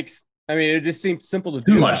 it just seems simple to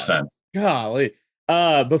do. Too much sense. Golly.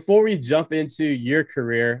 Before we jump into your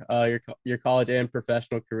career, your college and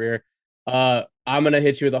professional career, I'm gonna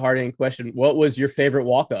hit you with a hard-hitting question. What was your favorite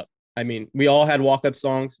walk-up? I mean, we all had walk-up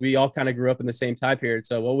songs. We all kind of grew up in the same time period.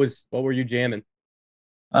 So what were you jamming?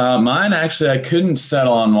 Mine, actually, I couldn't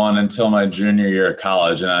settle on one until my junior year of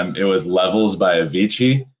college, and it was Levels by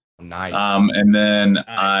Avicii. Nice. And then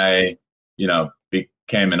I,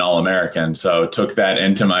 became an All-American, so took that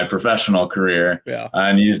into my professional career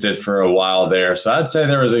and used it for a while there. So I'd say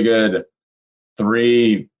there was a good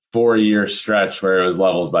 3-4 year stretch where it was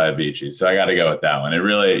Levels by Avicii. So I got to go with that one. It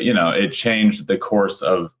really, it changed the course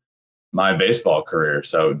of my baseball career.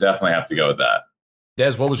 So definitely have to go with that.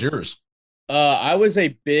 Des, what was yours? I was a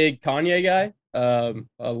big Kanye guy.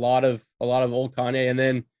 A lot of old Kanye, and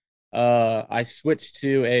then I switched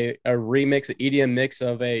to a remix, an EDM mix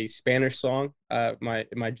of a Spanish song.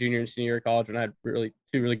 My junior and senior year of college, when I had two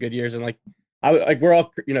really good years, and we're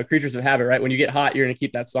all creatures of habit, right? When you get hot, you're gonna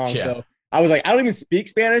keep that song. Yeah. So I was like, I don't even speak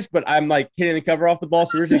Spanish, but I'm like hitting the cover off the ball,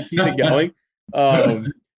 so we're just gonna keep it going.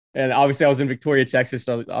 And obviously I was in Victoria, Texas,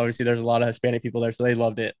 so obviously there's a lot of Hispanic people there, so they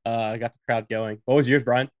loved it. I got the crowd going. What was yours,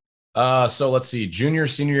 Brian? So let's see. Junior,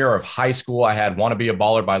 senior year of high school, I had "Wanna Be a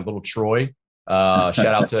Baller" by Little Troy. Shout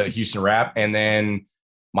out to Houston Rap. And then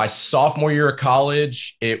my sophomore year of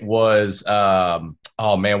college, it was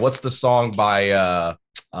what's the song by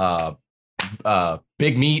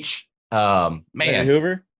Big Meech?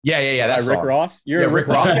 Hoover? Yeah. That's Rick Ross. You're a Rick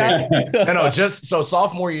Ross guy? No, just so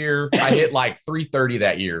sophomore year, I hit like 330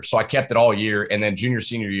 that year. So I kept it all year. And then junior,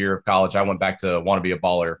 senior year of college, I went back to "Wanna Be a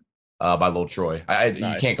Baller" by Lil Troy. Nice.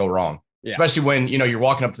 You can't go wrong. Yeah. Especially when, you're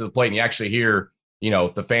walking up to the plate and you actually hear,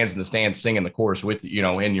 the fans in the stands singing the chorus with,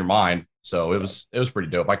 in your mind. So it was pretty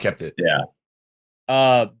dope. I kept it.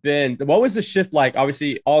 Yeah. Ben, what was the shift like?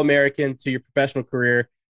 Obviously All-American to your professional career.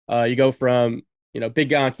 You go from, big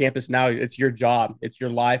guy on campus. Now it's your job, it's your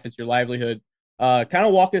life, it's your livelihood. Kind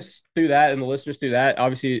of walk us through that and the listeners through that.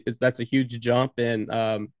 Obviously that's a huge jump, and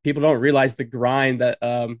people don't realize the grind that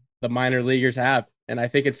the minor leaguers have. And I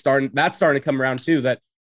think that's starting to come around too, that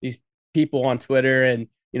these people on Twitter and,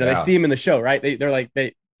 they see him in the show, right? They're like,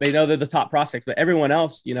 they know they're the top prospects, but everyone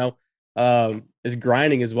else, is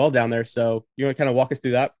grinding as well down there. So you want to kind of walk us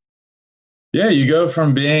through that? Yeah, you go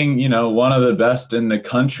from being, one of the best in the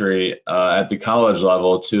country at the college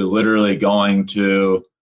level to literally going to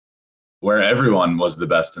where everyone was the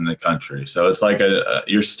best in the country. So it's like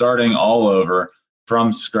you're starting all over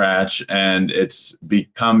from scratch, and it's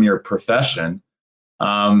become your profession.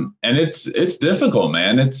 And it's difficult,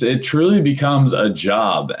 man. It truly becomes a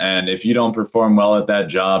job. And if you don't perform well at that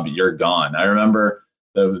job, you're gone. I remember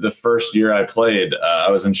the first year I played, I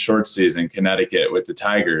was in short season, Connecticut with the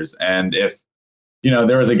Tigers. And if,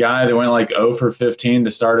 there was a guy that went like 0 for 15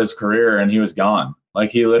 to start his career and he was gone. Like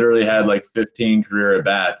he literally had like 15 career at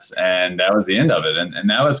bats, and that was the end of it. And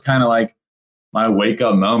that was kind of like my wake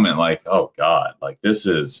up moment. Like, oh God, like this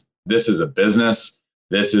is a business.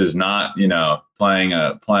 This is not, playing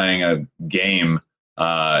a game.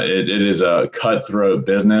 It is a cutthroat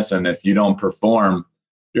business, and if you don't perform,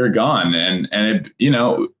 you're gone. And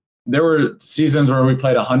there were seasons where we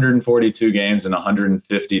played 142 games in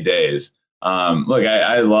 150 days. Look,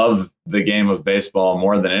 I love the game of baseball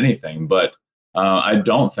more than anything, but I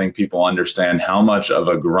don't think people understand how much of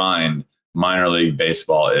a grind minor league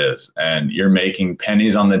baseball is, and you're making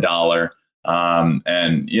pennies on the dollar.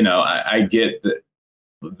 I get that.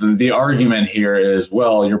 The argument here is,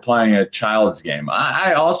 well, you're playing a child's game.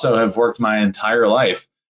 I also have worked my entire life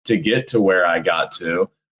to get to where I got to,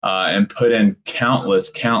 and put in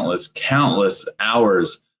countless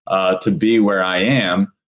hours to be where I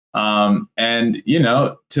am.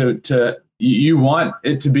 You want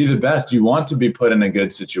it to be the best. You want to be put in a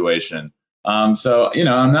good situation. It's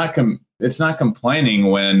not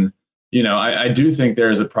complaining when, I do think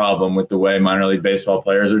there is a problem with the way minor league baseball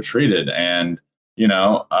players are treated, and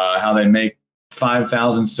how they make $5,000,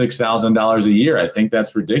 $6,000 a year. I think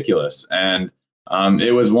that's ridiculous. And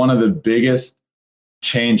it was one of the biggest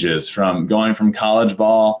changes from going from college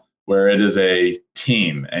ball where it is a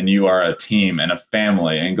team and you are a team and a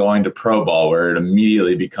family, and going to pro ball where it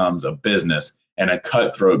immediately becomes a business and a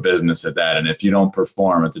cutthroat business at that. And if you don't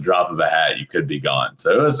perform at the drop of a hat, you could be gone.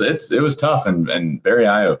 So it was tough and very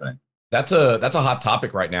eye opening. That's a hot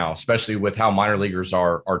topic right now, especially with how minor leaguers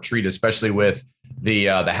are treated, especially with the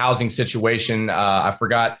housing situation. I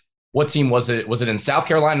forgot what team was it? Was it in South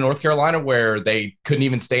Carolina, North Carolina, where they couldn't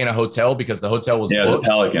even stay in a hotel because the hotel was booked? The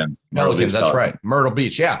Pelicans. That's right. Myrtle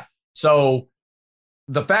Beach. Yeah. So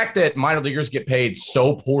the fact that minor leaguers get paid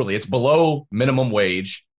so poorly, it's below minimum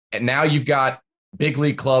wage. And now you've got big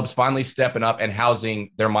league clubs finally stepping up and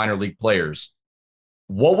housing their minor league players.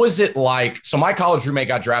 What was it like? So my college roommate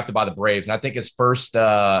got drafted by the Braves, and I think his first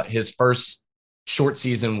short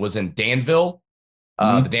season was in Danville,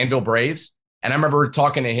 the Danville Braves. And I remember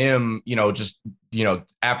talking to him,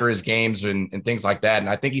 after his games and things like that. And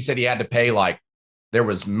I think he said he had to pay there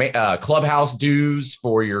was clubhouse dues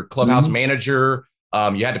for your clubhouse manager.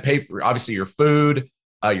 You had to pay for, obviously, your food.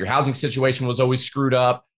 Your housing situation was always screwed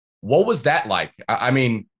up. What was that like? I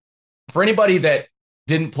mean, for anybody that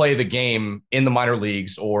didn't play the game in the minor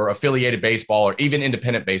leagues or affiliated baseball or even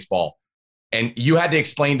independent baseball, and you had to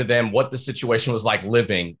explain to them what the situation was like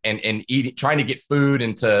living and eating, trying to get food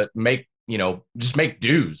and to make, just make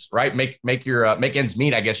dues, right? Make your make ends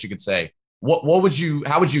meet, I guess you could say. How would you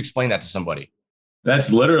explain that to somebody?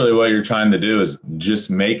 That's literally what you're trying to do, is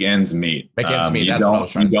just make ends meet. Make ends meet. That's what I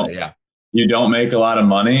was trying to say. Yeah. You don't make a lot of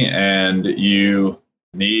money and you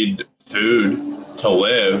need food to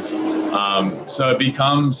live. So it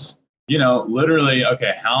becomes, literally,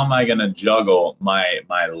 okay, how am I going to juggle my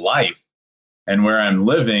life and where I'm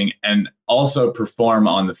living and also perform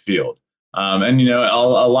on the field? And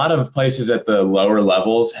a lot of places at the lower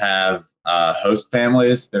levels have host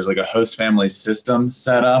families. There's like a host family system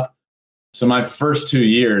set up. So my first 2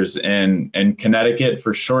 years in Connecticut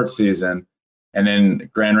for short season, and in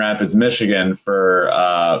Grand Rapids, Michigan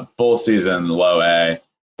for full season low A,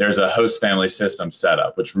 there's a host family system set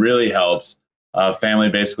up, which really helps. Family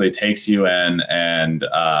basically takes you in, and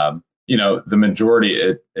the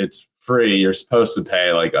majority, it's free. You're supposed to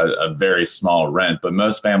pay like a very small rent, but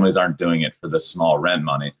most families aren't doing it for the small rent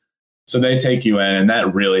money. So they take you in, and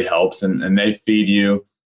that really helps, and they feed you.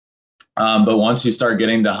 But once you start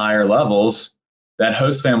getting to higher levels, that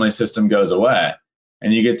host family system goes away,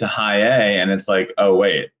 and you get to high A, and it's like, oh,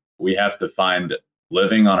 wait, we have to find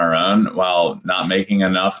living on our own while not making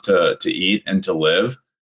enough to eat and to live.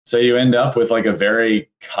 So you end up with like a very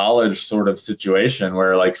college sort of situation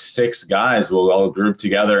where like 6 guys will all group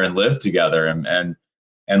together and live together and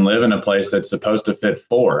live in a place that's supposed to fit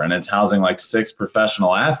 4, and it's housing like 6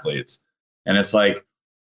 professional athletes. And it's like,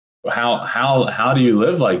 how do you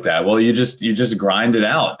live like that? Well, you just grind it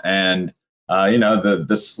out. And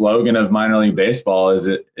the slogan of minor league baseball is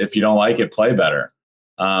that if you don't like it, play better.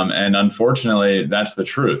 And unfortunately, that's the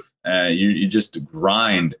truth. You just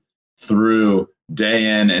grind through day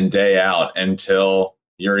in and day out until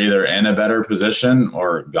you're either in a better position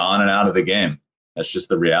or gone and out of the game. That's just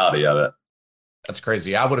the reality of it. That's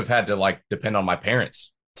crazy. I would have had to depend on my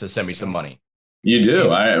parents to send me some money. You do.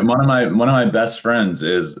 One of my best friends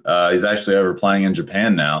is he's actually over playing in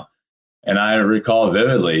Japan now. And I recall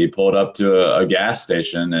vividly, he pulled up to a gas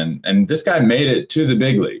station, and this guy made it to the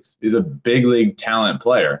big leagues. He's a big league talent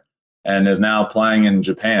player and is now playing in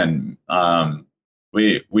Japan.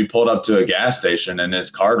 We pulled up to a gas station, and his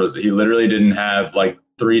card he literally didn't have like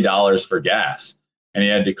 $3 for gas. And he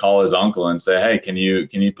had to call his uncle and say, hey, can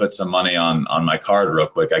you put some money on my card real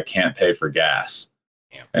quick? I can't pay for gas.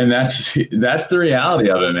 Yeah. And that's the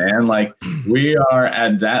reality of it, man. Like, we are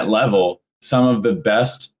at that level, some of the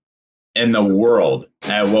best in the world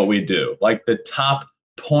at what we do, like the top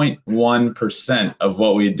 0.1% of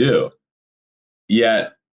what we do.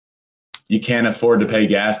 Yet you can't afford to pay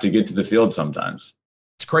gas to get to the field sometimes.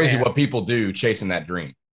 It's crazy what people do chasing that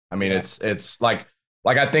dream. I mean, it's like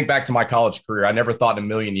I think back to my college career. I never thought in a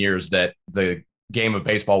million years that the game of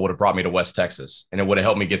baseball would have brought me to West Texas, and it would have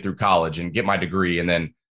helped me get through college and get my degree. And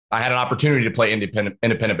then I had an opportunity to play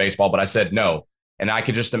independent baseball, but I said no. And I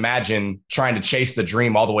could just imagine trying to chase the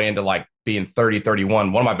dream all the way into like being 30,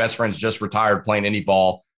 31. One of my best friends just retired playing indie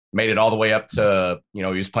ball, made it all the way up to, he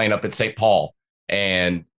was playing up at St. Paul,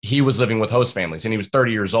 and he was living with host families, and he was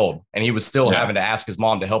 30 years old, and he was still having to ask his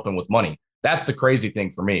mom to help him with money. That's the crazy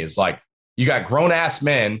thing for me, is like, you got grown ass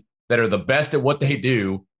men that are the best at what they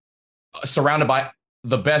do, surrounded by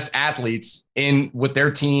the best athletes with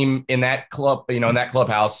their team in that club, in that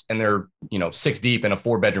clubhouse, and they're, 6 deep in a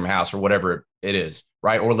 4-bedroom house or whatever it is,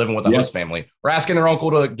 right? Or living with a host family, or asking their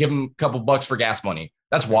uncle to give them a couple bucks for gas money.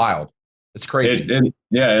 That's wild. It's crazy.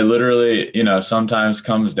 It literally, sometimes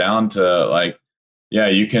comes down to like, yeah,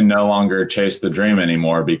 you can no longer chase the dream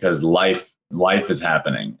anymore because life is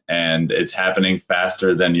happening, and it's happening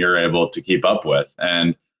faster than you're able to keep up with.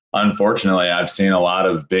 And unfortunately, I've seen a lot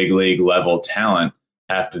of big league level talent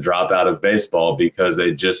have to drop out of baseball because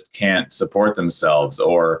they just can't support themselves,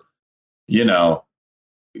 or,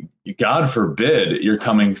 God forbid you're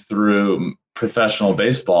coming through professional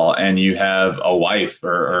baseball and you have a wife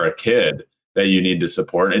or a kid that you need to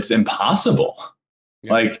support. It's impossible.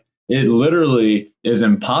 Yeah. Like, it literally is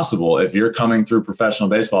impossible if you're coming through professional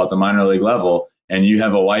baseball at the minor league level and you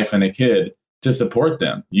have a wife and a kid to support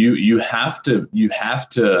them. You have to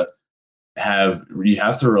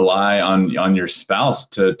rely on your spouse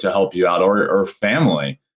to help you out, or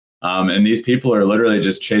family. And these people are literally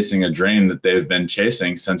just chasing a dream that they've been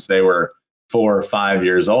chasing since they were 4 or 5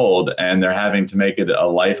 years old, and they're having to make it a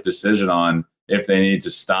life decision on if they need to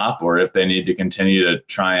stop or if they need to continue to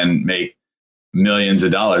try and make millions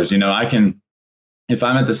of dollars. If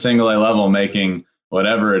I'm at the single A level making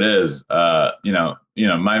whatever it is,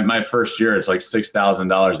 my first year, it's like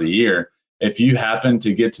 $6,000 a year. If you happen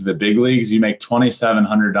to get to the big leagues, you make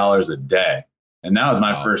 $2,700 a day. And that was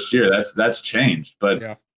my first year. That's changed, but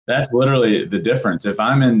yeah. That's literally the difference. If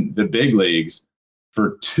I'm in the big leagues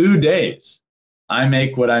for 2 days, I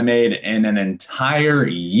make what I made in an entire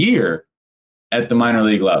year at the minor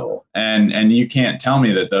league level. And you can't tell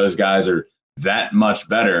me that those guys are that much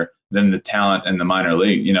better than the talent in the minor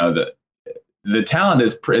league. The talent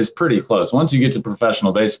is pretty close. Once you get to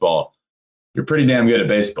professional baseball, you're pretty damn good at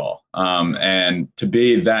baseball. And to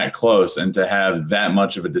be that close and to have that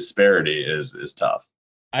much of a disparity is tough.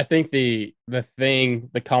 I think the thing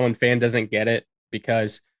the common fan doesn't get it,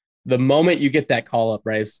 because the moment you get that call up,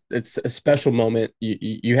 right, it's a special moment.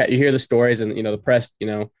 You hear the stories, and the press,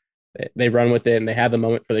 they run with it and they have the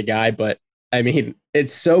moment for the guy. But I mean,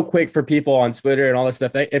 it's so quick for people on Twitter and all this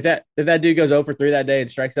stuff. If that dude goes 0 for 3 that day and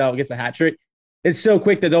strikes out and gets a hat trick, it's so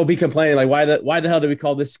quick that they'll be complaining like, why the hell did we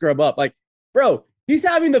call this scrub up? Like, bro, he's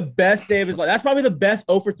having the best day of his life. That's probably the best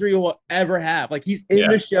 0 for 3 he'll ever have. Like, he's in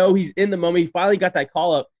the show. He's in the moment. He finally got that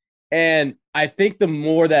call up. And I think the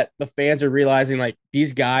more that the fans are realizing, like,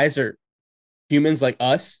 these guys are humans like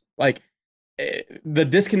us, like, the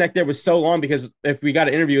disconnect there was so long, because if we got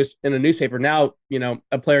an interview in a newspaper, now,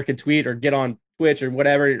 a player could tweet or get on Twitch or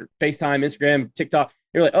whatever, FaceTime, Instagram, TikTok.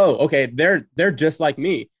 You're like, oh, okay, they're just like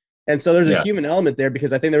me. And so there's a human element there,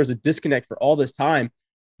 because I think there was a disconnect for all this time.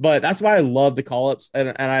 But that's why I love the call-ups,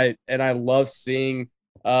 and I love seeing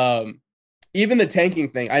even the tanking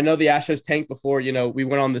thing. I know the Astros tanked before, we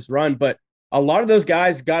went on this run, but a lot of those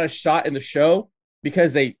guys got a shot in the show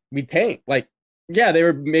because we tanked. Like, yeah, they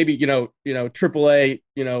were maybe, triple A,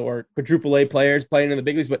 or quadruple A players playing in the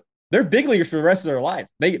big leagues, but they're big leaguers for the rest of their life.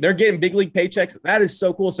 They're getting big league paychecks. That is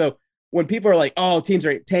so cool. So when people are like, oh, teams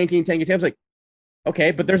are tanking, I was like,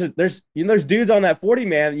 okay, but there's dudes on that 40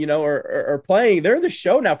 man, or playing. They're the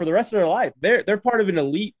show now for the rest of their life. They're part of an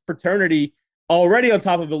elite fraternity, already on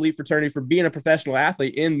top of elite fraternity for being a professional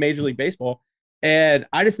athlete in Major League Baseball. And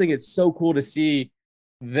I just think it's so cool to see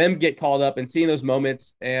them get called up and seeing those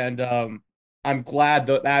moments. And I'm glad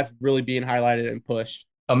that that's really being highlighted and pushed.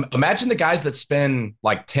 Imagine the guys that spend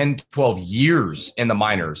like 10, 12 years in the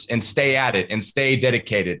minors and stay at it and stay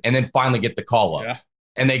dedicated, and then finally get the call up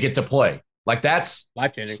and they get to play. Like, that's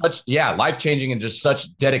life-changing. Life-changing, and just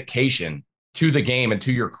such dedication to the game and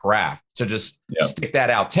to your craft to just stick that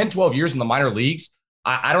out. 10, 12 years in the minor leagues,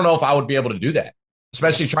 I don't know if I would be able to do that,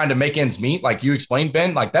 especially trying to make ends meet, like you explained,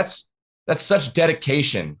 Ben. Like, that's such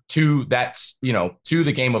dedication to to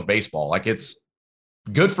the game of baseball. Like, it's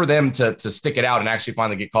good for them to stick it out and actually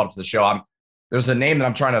finally get called up to the show. There's a name that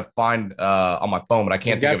I'm trying to find on my phone, but I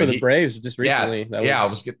can't think of it. For the Braves just recently.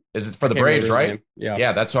 Is it for the Braves, right?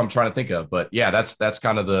 Yeah, that's what I'm trying to think of. But yeah, that's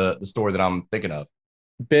kind of the story that I'm thinking of.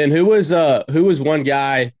 Ben, who was one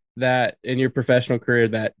guy that in your professional career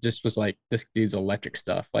that just was like, this dude's electric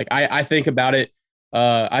stuff? Like, I think about it.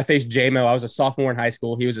 I faced J-Mo. I was a sophomore in high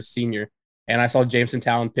school. He was a senior, and I saw Jameson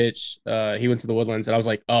Talon pitch. He went to the Woodlands, and I was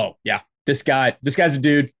like, oh yeah, this guy's a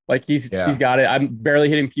dude. Like, he's got it. I'm barely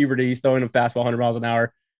hitting puberty. He's throwing a fastball 100 miles an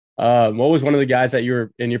hour. What was one of the guys that you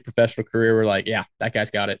were in your professional career were like, yeah, that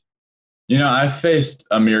guy's got it? I faced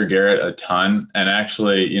Amir Garrett a ton, and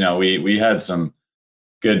actually, we had some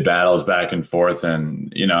good battles back and forth,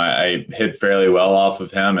 and I hit fairly well off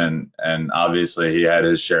of him, and obviously he had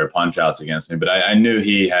his share of punch outs against me, but I knew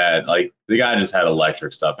he had, like, the guy just had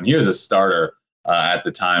electric stuff, and he was a starter at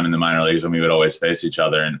the time in the minor leagues when we would always face each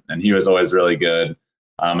other, and he was always really good.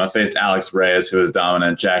 I faced Alex Reyes, who was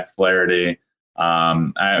dominant, Jack Flaherty,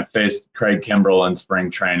 I faced Craig Kimbrell in spring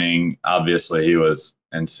training. Obviously, he was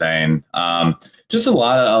insane. Just a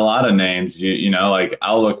lot of names. Like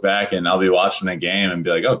I'll look back and I'll be watching a game and be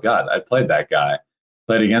like, oh God, I played that guy,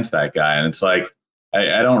 played against that guy, and it's like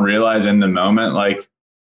I don't realize in the moment like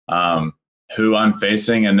who I'm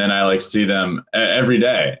facing, and then I like see them every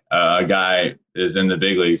day. A guy is in the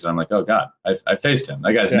big leagues, and I'm like, oh God, I faced him.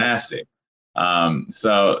 That guy's nasty.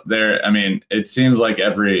 So there, I mean, it seems like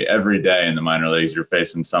every day in the minor leagues, you're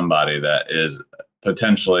facing somebody that is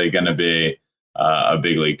potentially going to be a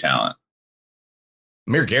big league talent.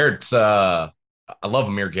 Amir Garrett's, I love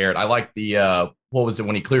Amir Garrett. I like the, what was it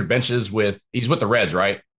when he cleared benches he's with the Reds,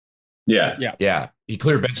 right? Yeah. He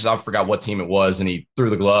cleared benches. I forgot what team it was, and he threw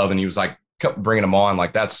the glove and he was like bringing them on.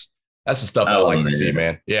 Like that's the stuff I like to see,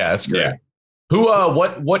 man. Yeah, that's great. Yeah. Who,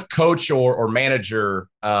 what coach or manager,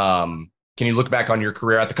 can you look back on your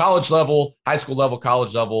career at the college level, high school level,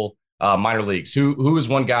 college level, minor leagues? Who is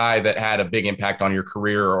one guy that had a big impact on your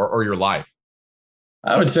career or your life?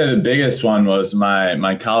 I would say the biggest one was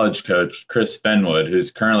my college coach, Chris Fenwood, who's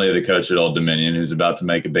currently the coach at Old Dominion, who's about to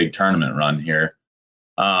make a big tournament run here.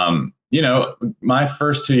 My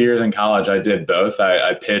first 2 years in college, I did both.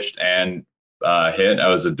 I pitched and hit. I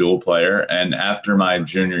was a dual player. And after my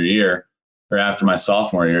junior year, or after my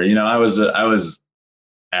sophomore year, I was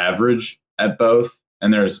average at both.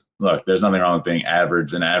 And there's nothing wrong with being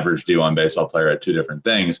average. An average D1 baseball player at two different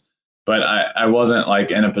things. But I wasn't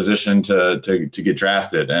like in a position to get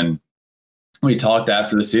drafted. And we talked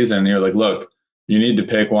after the season, and he was like, look, you need to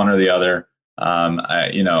pick one or the other.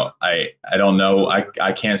 I don't know.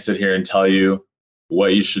 I can't sit here and tell you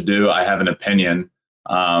what you should do. I have an opinion.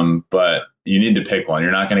 But you need to pick one.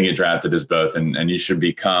 You're not going to get drafted as both. And you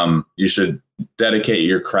should dedicate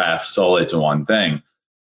your craft solely to one thing.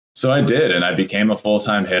 So I did, and I became a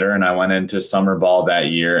full-time hitter, and I went into summer ball that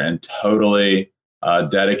year and totally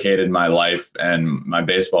dedicated my life and my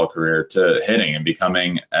baseball career to hitting and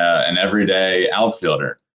becoming an everyday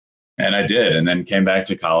outfielder. And I did, and then came back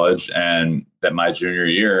to college and that my junior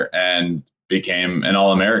year and became an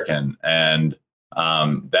All-American. And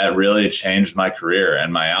that really changed my career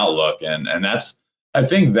and my outlook. And I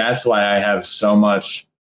think that's why I have so much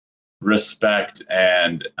respect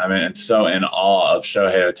and so in awe of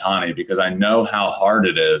Shohei Ohtani, because I know how hard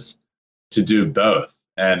it is to do both.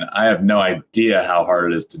 And I have no idea how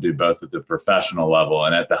hard it is to do both at the professional level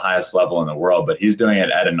and at the highest level in the world. But he's doing it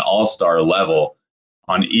at an all-star level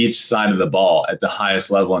on each side of the ball at the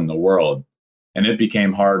highest level in the world. And it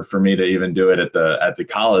became hard for me to even do it at the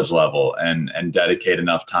college level and dedicate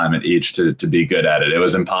enough time at each to be good at it. It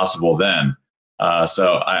was impossible then.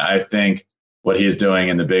 So I think what he's doing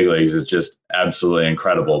in the big leagues is just absolutely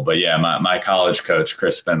incredible. But yeah, my college coach,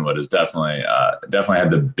 Chris Fenwood, is definitely had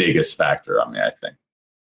the biggest factor on me, I think.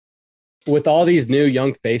 With all these new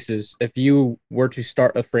young faces, if you were to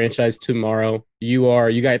start a franchise tomorrow, you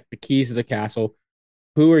got the keys to the castle.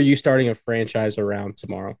 Who are you starting a franchise around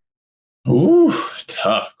tomorrow? Ooh,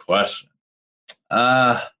 tough question.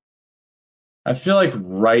 I feel like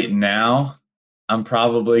right now I'm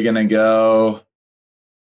probably going to go,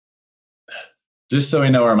 just so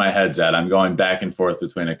we know where my head's at, I'm going back and forth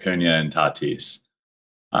between Acuna and Tatis.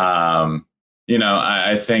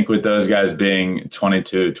 I think with those guys being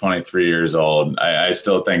 22, 23 years old, I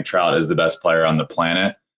still think Trout is the best player on the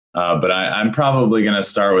planet. But I'm probably going to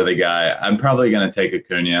start with a guy. I'm probably going to take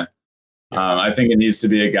Acuna. I think it needs to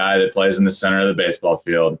be a guy that plays in the center of the baseball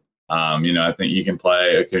field. I think you can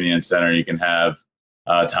play Acuna in center. You can have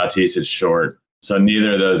Tatis at short. So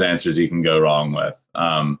neither of those answers you can go wrong with.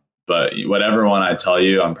 But whatever one I tell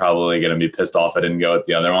you, I'm probably going to be pissed off I didn't go with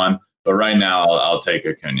the other one. But right now, I'll take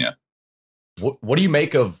Acuna. What do you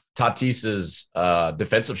make of Tatis's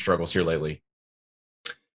defensive struggles here lately?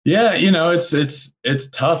 Yeah, it's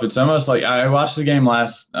tough. It's almost like I watched the game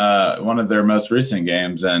last, one of their most recent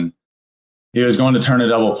games, and he was going to turn a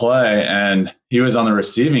double play, and he was on the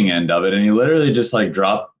receiving end of it, and he literally just like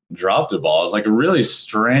dropped the ball. It's like a really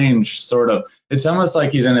strange sort of. It's almost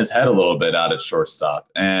like he's in his head a little bit out at shortstop,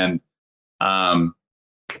 and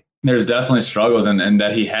there's definitely struggles, and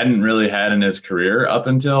that he hadn't really had in his career up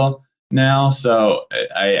until now. So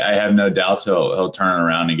I have no doubts he'll turn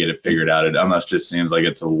around and get it figured out. It almost just seems like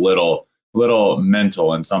it's a little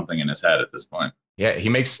mental and something in his head at this point. Yeah, he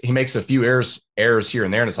makes a few errors here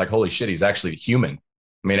and there, and it's like, holy shit, he's actually human.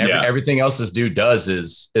 I mean, everything else this dude does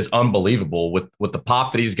is unbelievable with the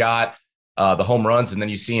pop that he's got, the home runs, and then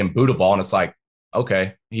you see him boot a ball, and it's like,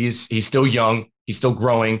 okay, he's still young, he's still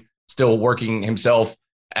growing, still working himself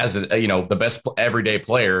as the best everyday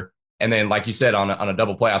player. And then, like you said, on a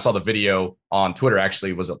double play, I saw the video on Twitter.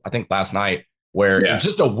 Actually, was I think last night. where it's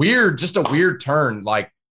just a weird turn.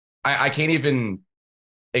 Like I can't even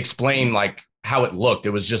explain like how it looked.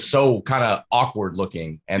 It was just so kind of awkward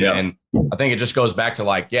looking. And then I think it just goes back to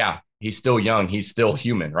like, yeah, he's still young. He's still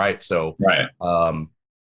human. Right. So,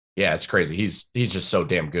 yeah, it's crazy. He's just so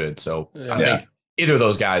damn good. So I think either of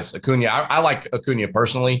those guys, Acuna, I like Acuna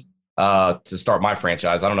personally to start my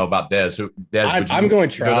franchise. I don't know about Dez. I'm going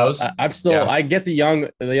Trout. I'm still, I get the young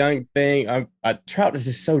thing. Trout is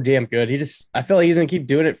just so damn good. I feel like he's going to keep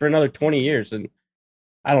doing it for another 20 years. And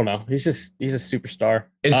I don't know. He's a superstar.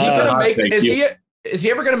 Is he going to make, is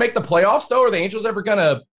he ever going to make the playoffs though? Are the Angels ever going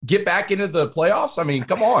to get back into the playoffs? I mean,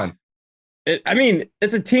 come on.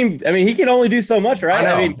 It's a team. I mean, he can only do so much, right? I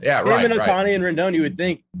know. Him and Ohtani and Rendon, you would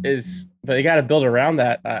think but you got to build around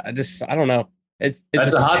that. I don't know. It's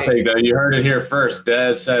That's a hot take, though. You heard it here first.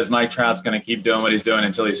 Dez says Mike Trout's going to keep doing what he's doing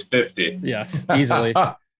until he's 50. Yes, easily.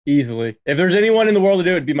 Easily. If there's anyone in the world to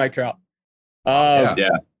do it, it'd be Mike Trout.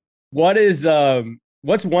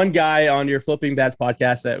 What's one guy on your Flipping Bats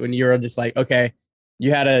podcast that when you were just like, okay,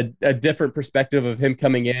 you had a different perspective of him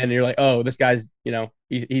coming in and you're like, oh, this guy's,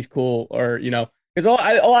 he's cool, or, because a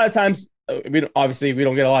lot of times we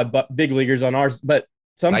don't get a lot of big leaguers on ours, but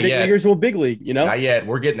some big leaguers will big league, Not yet.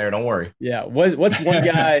 We're getting there. Don't worry. Yeah. What's one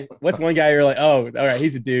guy? What's one guy you're like, oh, all right,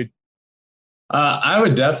 he's a dude. I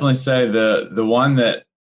would definitely say the one that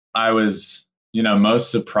I was,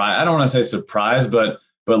 most surprised. I don't want to say surprised, but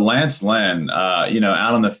Lance Lynn,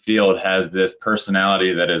 out on the field has this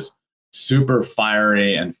personality that is super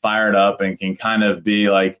fiery and fired up and can kind of be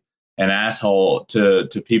like an asshole to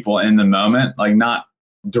people in the moment, like not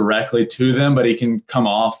directly to them, but he can come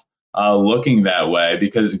off looking that way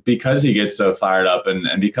because he gets so fired up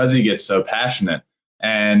and because he gets so passionate.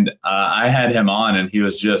 And I had him on and he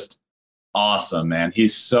was just awesome, man.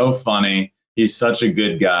 He's so funny. He's such a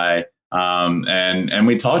good guy. And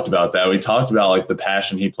we talked about that. We talked about like the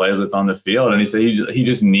passion he plays with on the field. And he said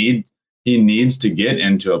he needs to get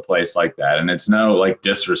into a place like that. And it's no like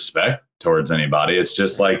disrespect towards anybody. It's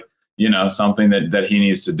just like, something that he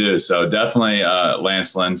needs to do. So definitely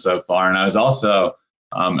Lance Lynn so far. And I was also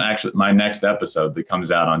actually my next episode that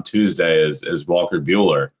comes out on Tuesday is Walker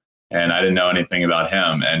Buehler. And I didn't know anything about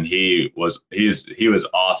him. And he was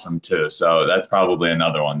awesome too. So that's probably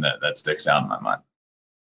another one that sticks out in my mind.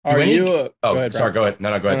 Go ahead, go ahead.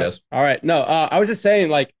 No, go ahead, Des. All right. No, I was just saying,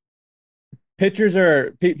 like, pitchers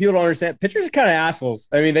people don't understand. Pitchers are kind of assholes.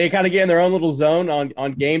 I mean, they kind of get in their own little zone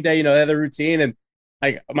on game day. They have their routine. And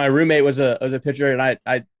like my roommate was a pitcher, and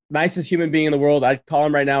I nicest human being in the world. I'd call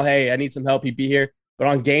him right now. Hey, I need some help. He'd be here. But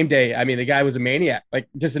on game day, I mean, the guy was a maniac, like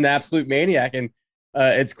just an absolute maniac. And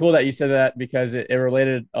it's cool that you said that because it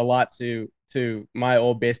related a lot to my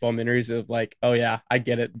old baseball memories of like, oh yeah, I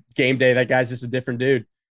get it. Game day, that guy's just a different dude.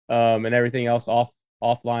 And everything else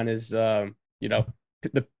offline is, the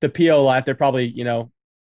PO life. They're probably,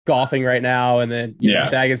 golfing right now and then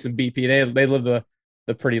shagging some BP. They live the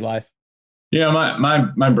pretty life. Yeah,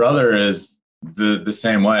 my brother is the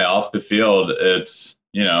same way off the field. It's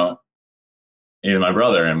he's my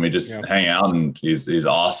brother and we just hang out and he's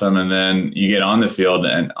awesome. And then you get on the field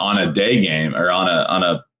and on a day game or on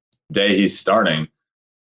a day he's starting,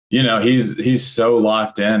 he's so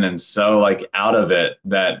locked in and so like out of it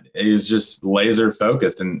that he's just laser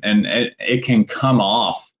focused and it can come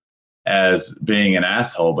off as being an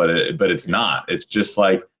asshole, but it's not. It's just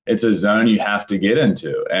like it's a zone you have to get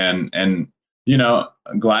into. And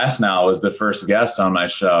Glasnow was the first guest on my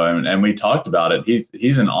show and we talked about it.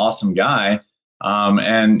 He's an awesome guy.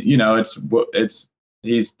 He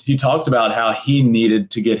talked about how he needed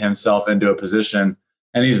to get himself into a position.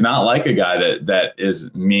 And he's not like a guy that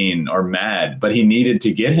is mean or mad, but he needed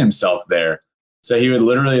to get himself there. So he would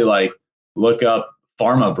literally like look up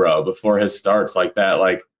Pharma Bro before his starts, like that,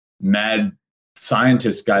 like mad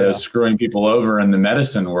scientist guy that's screwing people over in the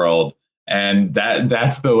medicine world. And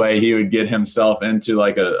that's the way he would get himself into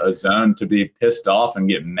like a zone to be pissed off and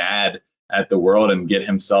get mad at the world and get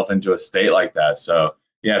himself into a state like that. So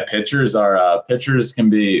yeah, pitchers can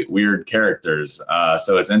be weird characters.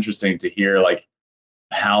 So it's interesting to hear like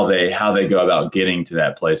how they go about getting to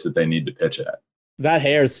that place that they need to pitch at. That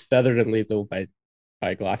hair is feathered and lethal by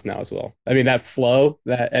Glasnow as well. I mean, that flow,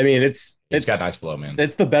 it's got nice flow, man.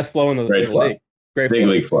 It's the best flow in the league. Great Big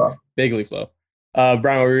league flow. Big league flow. Brian,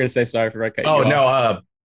 what were you going to say? Sorry for cutting you off.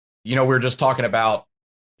 No, we were just talking about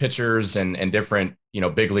pitchers and different,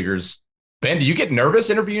 big leaguers. Ben, do you get nervous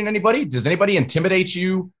interviewing anybody? Does anybody intimidate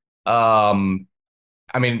you?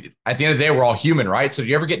 I mean, at the end of the day, we're all human, right? So do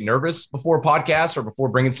you ever get nervous before a podcast or before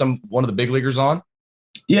bringing one of the big leaguers on?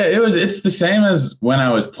 Yeah, it's the same as when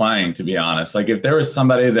I was playing, to be honest. Like if there was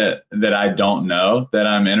somebody that I don't know that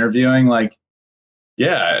I'm interviewing, like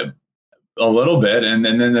Yeah, a little bit. And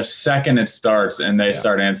then the second it starts and they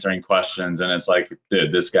start answering questions, and it's like,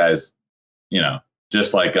 dude, this guy's,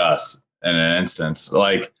 just like us in an instance.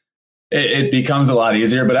 Like it becomes a lot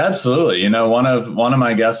easier. But absolutely, one of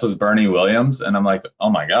my guests was Bernie Williams, and I'm like, oh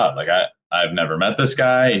my God, like I've never met this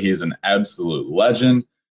guy. He's an absolute legend,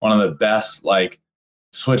 one of the best like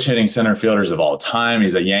switch hitting center fielders of all time.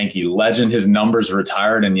 He's a Yankee legend. His numbers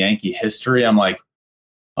retired in Yankee history. I'm like,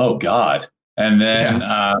 oh God. And then,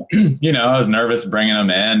 I was nervous bringing him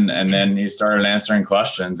in, and then he started answering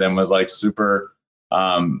questions and was like super,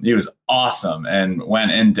 he was awesome and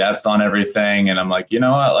went in depth on everything. And I'm like, you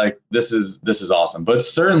know what, like this is awesome. But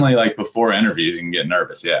certainly like before interviews, you can get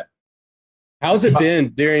nervous. Yeah. How's it been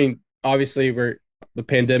during, obviously we're the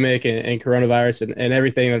pandemic and coronavirus and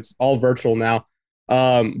everything that's all virtual now?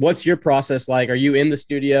 What's your process like? Are you in the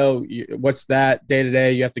studio? What's that day to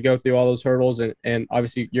day? You have to go through all those hurdles, and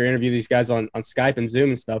obviously you're interviewing these guys on Skype and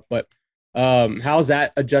Zoom and stuff. But how's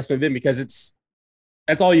that adjustment been? Because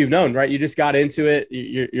that's all you've known, right? You just got into it.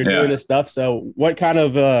 You're doing this stuff. So what kind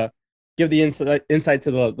of give the insight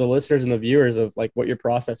to the listeners and the viewers of like what your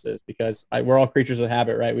process is? Because we're all creatures of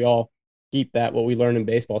habit, right? We all keep that what we learn in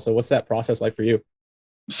baseball. So what's that process like for you?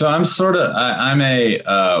 So I'm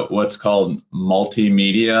a what's called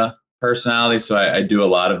multimedia personality. So I do a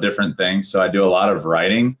lot of different things. So I do a lot of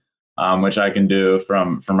writing, which I can do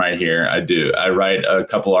from right here. I write a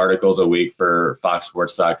couple articles a week for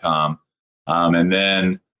foxsports.com. And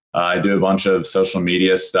then I do a bunch of social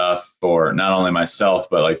media stuff for not only myself,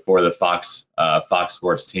 but like for the Fox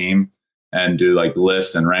Sports team, and do like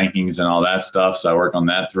lists and rankings and all that stuff. So I work on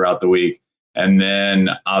that throughout the week. And then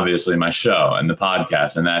obviously my show and the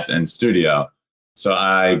podcast, and that's in studio. So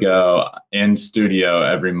I go in studio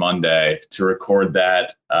every Monday to record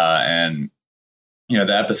that. And,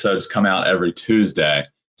 the episodes come out every Tuesday.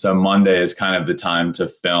 So Monday is kind of the time to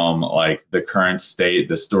film like the current state,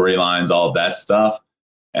 the storylines, all of that stuff.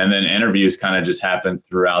 And then interviews kind of just happen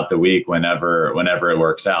throughout the week whenever it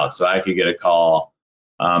works out. So I could get a call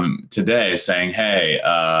today saying, hey,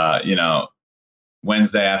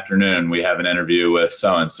 Wednesday afternoon, we have an interview with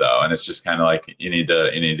so-and-so. And it's just kind of like, you need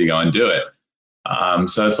to go and do it.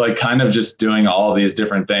 So it's like kind of just doing all these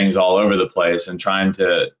different things all over the place and trying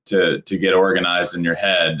to get organized in your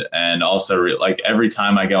head. And also like every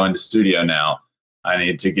time I go into studio now, I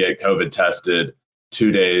need to get COVID tested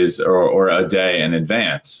 2 days or a day in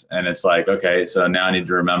advance. And it's like, okay, so now I need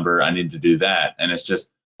to remember I need to do that. And it's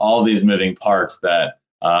just all these moving parts that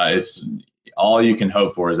it's all you can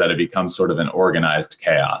hope for is that it becomes sort of an organized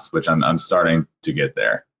chaos, which I'm starting to get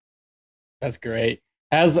there. That's great.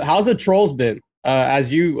 How's the trolls been?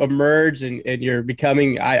 As you emerge and you're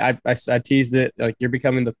becoming, I teased it, like you're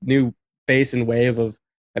becoming the new face and wave of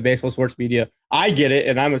baseball sports media. I get it,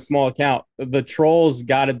 and I'm a small account. The trolls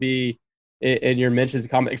got to be in your mentions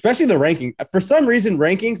and comments, especially the ranking. For some reason,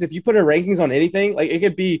 rankings, if you put a rankings on anything, like it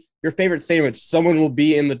could be your favorite sandwich, someone will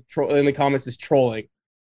be in the comments is trolling.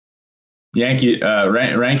 Yankee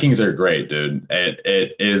rankings are great, dude.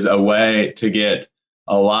 It is a way to get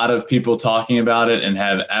a lot of people talking about it and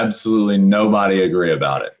have absolutely nobody agree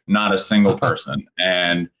about it. Not a single person.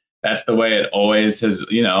 And that's the way it always has,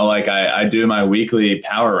 like I do my weekly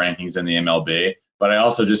power rankings in the MLB, but I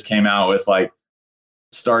also just came out with like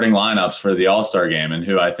starting lineups for the All-Star game and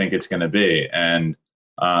who I think it's going to be. And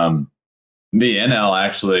the NL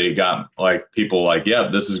actually got like people like,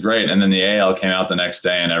 yep, this is great. And then the AL came out the next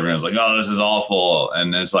day and everyone's like, oh, this is awful.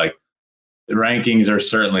 And it's like, the rankings are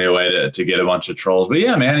certainly a way to get a bunch of trolls. But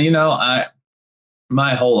yeah, man,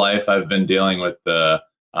 my whole life I've been dealing with the,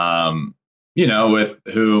 with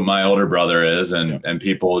who my older brother is and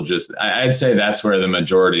people just, I'd say that's where the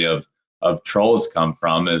majority of trolls come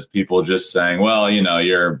from, is people just saying, well,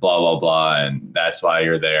 you're blah, blah, blah. And that's why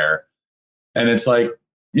you're there. And it's like,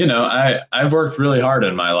 I've worked really hard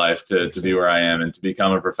in my life to be where I am and to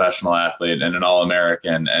become a professional athlete and an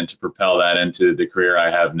All-American and to propel that into the career I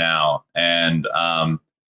have now. And,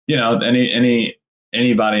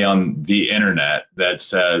 anybody on the internet that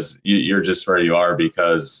says you're just where you are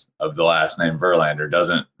because of the last name Verlander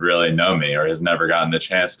doesn't really know me or has never gotten the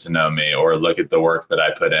chance to know me or look at the work that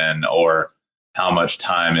I put in or how much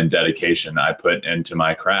time and dedication I put into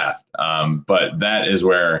my craft. But that is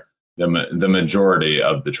where the majority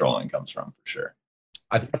of the trolling comes from, for sure.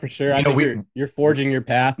 For sure. I think you're forging your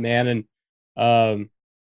path, man. And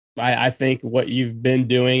I think what you've been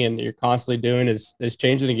doing and you're constantly doing is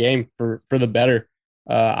changing the game for the better.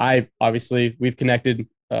 We've connected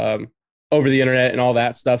over the internet and all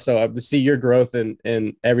that stuff. So to see your growth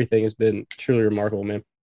and everything has been truly remarkable, man.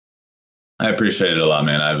 I appreciate it a lot,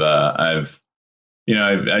 man. I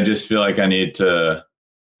just feel like I need to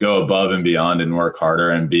go above and beyond and work harder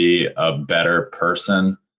and be a better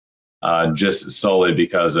person, just solely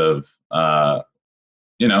because of,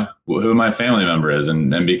 who my family member is.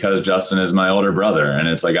 And because Justin is my older brother. And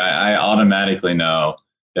it's like, I automatically know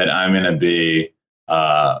that I'm going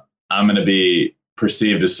to be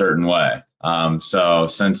perceived a certain way. So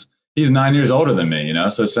since he's 9 years older than me,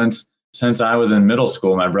 so since I was in middle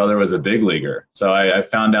school, my brother was a big leaguer. So I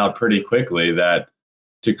found out pretty quickly that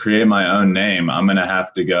to create my own name, I'm going to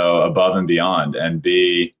have to go above and beyond and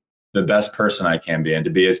be the best person I can be, and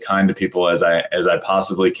to be as kind to people as I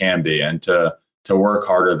possibly can be, and to work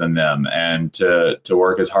harder than them, and to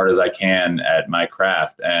work as hard as I can at my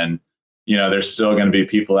craft. And, there's still going to be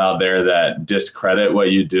people out there that discredit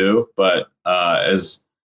what you do, but as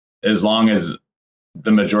long as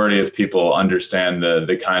the majority of people understand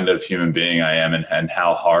the kind of human being I am, and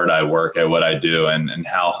how hard I work at what I do, and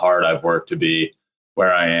how hard I've worked to be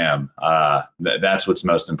where I am, that's what's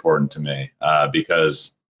most important to me,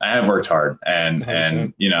 because I have worked hard, and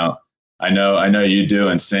 100%. I know you do,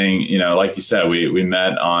 and seeing, like you said, we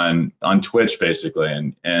met on Twitch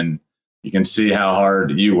basically, and you can see how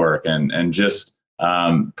hard you work, and just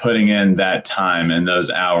putting in that time and those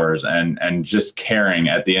hours, and just caring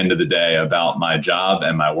at the end of the day about my job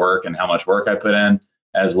and my work and how much work I put in,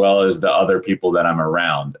 as well as the other people that I'm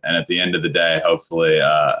around. And at the end of the day,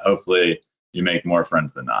 hopefully you make more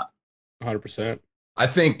friends than not. 100%. I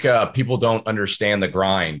think people don't understand the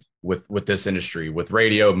grind with this industry, with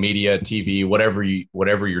radio, media, TV,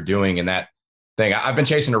 whatever you're doing in that thing. I've been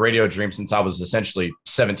chasing a radio dream since I was essentially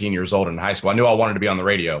 17 years old in high school. I knew I wanted to be on the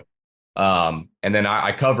radio. And then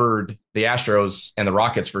I covered the Astros and the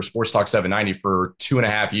Rockets for Sports Talk 790 for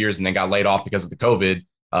 2.5 years, and then got laid off because of the COVID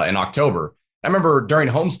in October. I remember during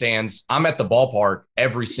homestands, I'm at the ballpark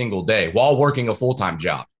every single day while working a full-time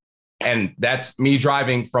job. And that's me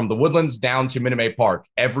driving from the Woodlands down to Minute Maid Park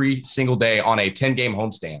every single day on a 10-game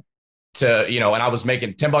homestand and I was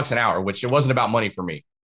making $10 an hour, which it wasn't about money for me.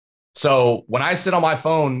 So when I sit on my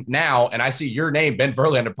phone now and I see your name, Ben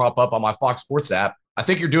Verlander, pop up on my Fox Sports app, I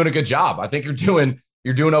think you're doing a good job. I think you're doing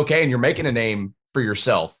okay, and you're making a name for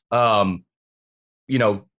yourself. I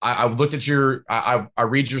looked at I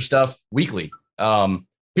read your stuff weekly. People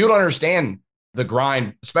don't understand the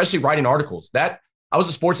grind, especially writing articles. I was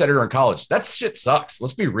a sports editor in college. That shit sucks.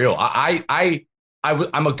 Let's be real. I'm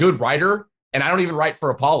a good writer, and I don't even write for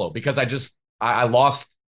Apollo because I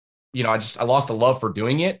lost the love for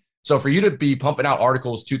doing it. So for you to be pumping out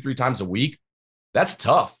articles 2-3 times a week, that's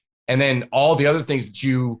tough. And then all the other things that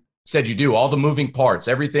you said you do, all the moving parts,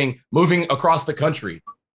 everything moving across the country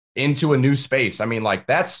into a new space. I mean,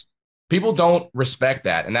 people don't respect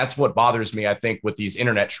that. And that's what bothers me, I think, with these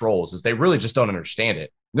internet trolls, is they really just don't understand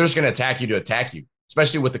it. They're just going to attack you,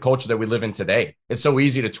 especially with the culture that we live in today. It's so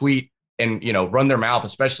easy to tweet and, run their mouth,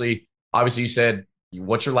 especially, obviously you said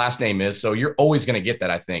what your last name is. So you're always going to get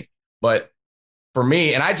that, I think. But for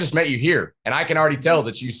me, and I just met you here, and I can already tell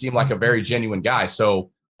that you seem like a very genuine guy.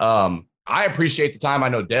 So I appreciate the time. I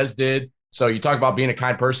know Des did. So you talk about being a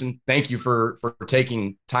kind person. Thank you for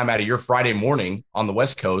taking time out of your Friday morning on the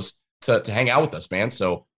West Coast to hang out with us, man.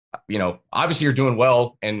 So, obviously you're doing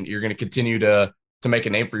well, and you're going to continue to make a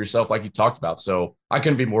name for yourself like you talked about. So I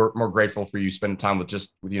couldn't be more grateful for you spending time with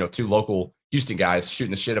two local Houston guys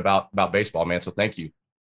shooting the shit about baseball, man. So thank you.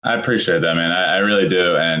 I appreciate that, man. I really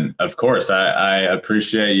do. And of course, I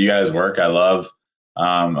appreciate you guys' work. I love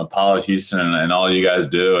Apollo Houston and all you guys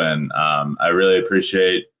do. And I really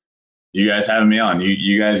appreciate you guys having me on.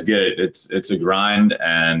 You guys get it. It's a grind,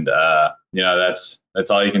 and that's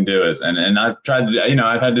all you can do is, and I've tried to,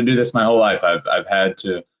 I've had to do this my whole life. I've had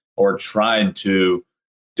to, or tried to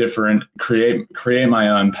create my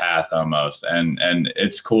own path almost. And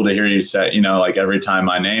it's cool to hear you say, like every time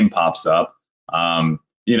my name pops up,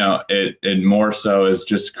 it more so is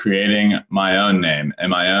just creating my own name and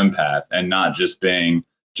my own path, and not just being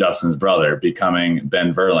Justin's brother, becoming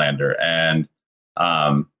Ben Verlander. And,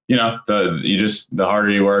 the harder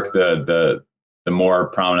you work, the more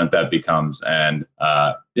prominent that becomes. And,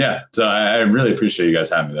 so I really appreciate you guys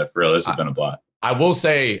having me there. For real, this has been a blast. I will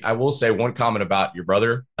say one comment about your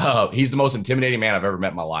brother. He's the most intimidating man I've ever met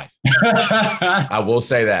in my life. I will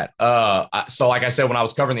say that. So like I said, when I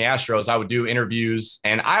was covering the Astros, I would do interviews,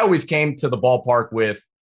 and I always came to the ballpark with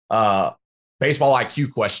baseball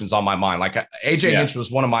IQ questions on my mind. Like AJ Hinch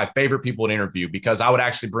was one of my favorite people to interview, because I would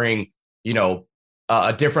actually bring,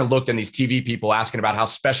 a different look than these TV people asking about how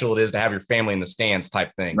special it is to have your family in the stands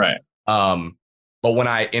type thing. Right. But when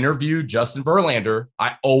I interviewed Justin Verlander,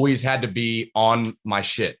 I always had to be on my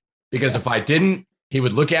shit, because if I didn't, he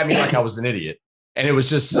would look at me like I was an idiot. And it was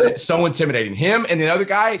just so intimidating. Him and the other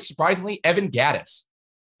guy, surprisingly, Evan Gaddis.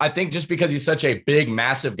 I think just because he's such a big,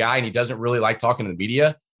 massive guy and he doesn't really like talking to the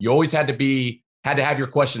media, you always had to have your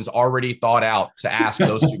questions already thought out to ask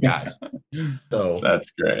those two guys. So that's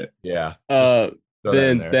great. Yeah.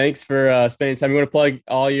 Ben, thanks for spending time. You want to plug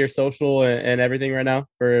all your social and everything right now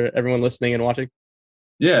for everyone listening and watching?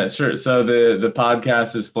 Yeah, sure. So the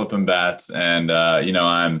podcast is Flipping Bats, and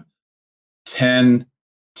I'm 10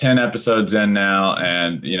 episodes in now,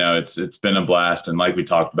 and it's been a blast. And like we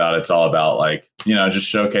talked about, it's all about just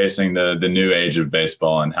showcasing the new age of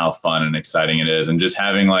baseball and how fun and exciting it is, and just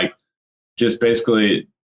having just basically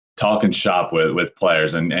talking shop with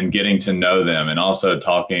players and getting to know them, and also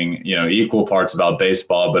talking equal parts about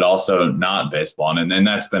baseball but also not baseball, and then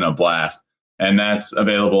that's been a blast. And that's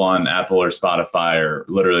available on Apple or Spotify or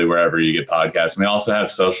literally wherever you get podcasts. And we also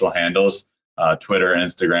have social handles, Twitter,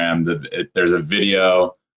 Instagram. There's a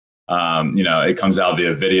video, it comes out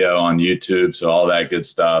via video on YouTube. So all that good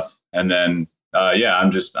stuff. And then,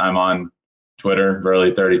 I'm on Twitter,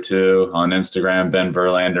 Verly32, on Instagram, Ben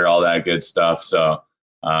Verlander, all that good stuff. So,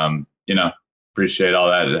 appreciate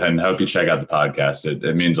all that and hope you check out the podcast.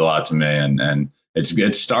 It means a lot to me. And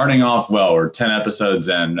it's starting off well. We're 10 episodes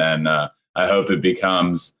in, and I hope it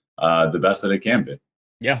becomes the best that it can be.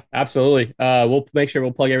 Yeah, absolutely. We'll make sure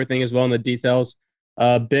we'll plug everything as well in the details.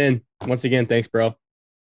 Ben, once again, thanks, bro.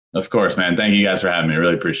 Of course, man. Thank you guys for having me.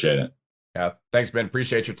 Really appreciate it. Yeah, thanks, Ben.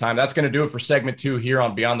 Appreciate your time. That's going to do it for segment 2 here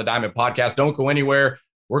on Beyond the Diamond podcast. Don't go anywhere.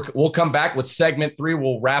 We'll come back with segment 3.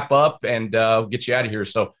 We'll wrap up and get you out of here.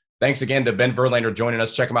 So thanks again to Ben Verlander joining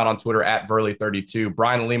us. Check him out on Twitter at Verly32.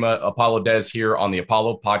 Brian Lima, Apollo Dez here on the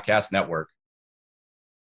Apollo Podcast Network.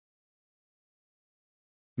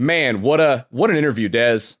 Man, what an interview,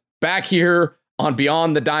 Dez. Back here on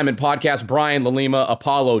Beyond the Diamond podcast, Brian Lima,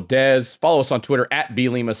 Apollo Dez. Follow us on Twitter at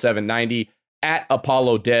BLima790, at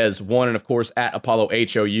Apollo Dez1, and of course at Apollo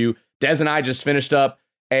HOU. Dez and I just finished up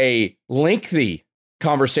a lengthy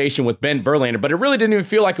conversation with Ben Verlander, but it really didn't even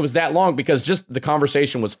feel like it was that long because just the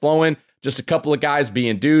conversation was flowing. Just a couple of guys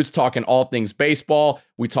being dudes, talking all things baseball.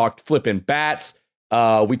 We talked flipping bats.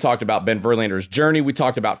 We talked about Ben Verlander's journey. We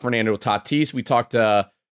talked about Fernando Tatis. We talked a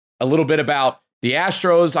little bit about the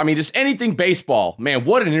Astros. I mean, just anything baseball. Man,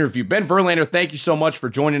 what an interview. Ben Verlander, thank you so much for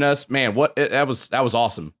joining us. Man, that was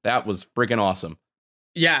awesome. That was freaking awesome.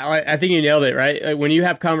 Yeah, I think you nailed it, right? Like when you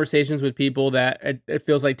have conversations with people that it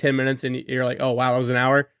feels like 10 minutes and you're like, oh, wow, that was an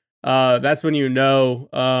hour. That's when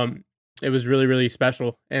it was really, really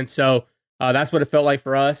special. And so that's what it felt like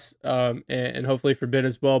for us, and hopefully for Ben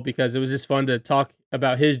as well, because it was just fun to talk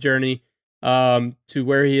about his journey to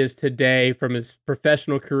where he is today, from his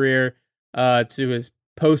professional career to his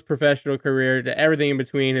post-professional career to everything in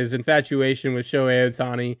between, his infatuation with Shohei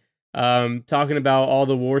Ohtani, talking about all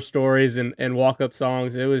the war stories and walk-up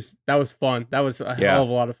songs. That was fun. That was a hell of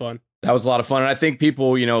a lot of fun. That was a lot of fun. And I think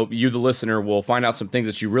people, you, the listener, will find out some things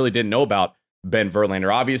that you really didn't know about Ben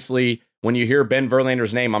Verlander. Obviously, when you hear Ben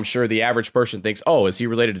Verlander's name, I'm sure the average person thinks, oh, is he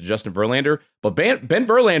related to Justin Verlander? But Ben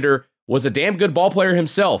Verlander was a damn good ball player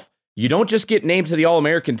himself. You don't just get named to the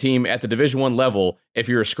All-American team at the Division I level if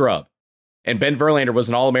you're a scrub. And Ben Verlander was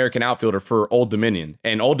an All-American outfielder for Old Dominion.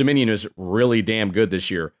 And Old Dominion is really damn good this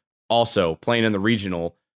year. Also playing in the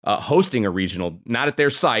regional, hosting a regional, not at their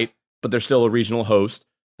site, but they're still a regional host.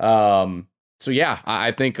 So yeah,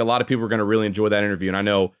 I think a lot of people are going to really enjoy that interview. And I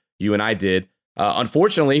know you and I did.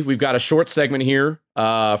 Unfortunately, we've got a short segment here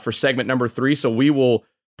for segment number 3. So we will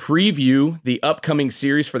preview the upcoming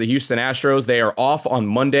series for the Houston Astros. They are off on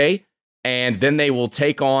Monday, and then they will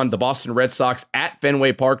take on the Boston Red Sox at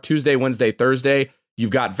Fenway Park Tuesday, Wednesday, Thursday. You've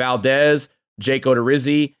got Valdez, Jake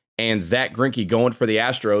Odorizzi, and Zach Greinke going for the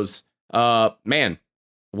Astros. Man,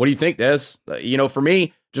 what do you think, Des? For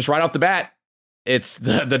me, just right off the bat, it's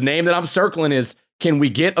the name that I'm circling is, can we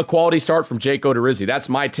get a quality start from Jake Odorizzi? That's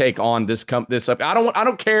my take on this up. I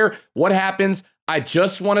don't care what happens. I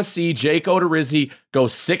just want to see Jake Odorizzi go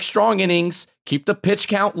 6 strong innings, keep the pitch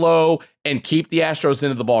count low, and keep the Astros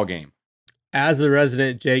into the ball game. As the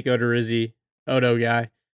resident Jake Odorizzi Odo guy,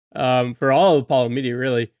 for all of Apollo Media,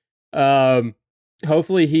 really.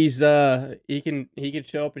 Hopefully he can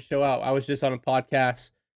show up and show out. I was just on a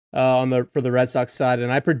podcast for the Red Sox side,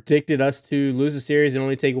 and I predicted us to lose the series and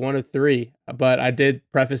only take 1 of 3. But I did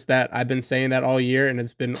preface that I've been saying that all year, and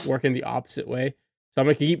it's been working the opposite way. So I'm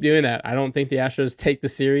going to keep doing that. I don't think the Astros take the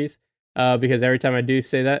series because every time I do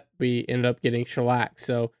say that, we ended up getting shellacked.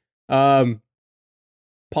 So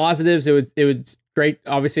positives, it was great.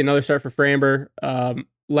 Obviously, another start for Framber.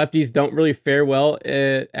 Lefties don't really fare well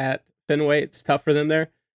at Fenway. It's tough for them there.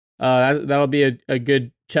 That'll be a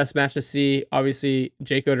good chess match to see. Obviously,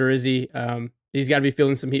 Jake Odorizzi, he's got to be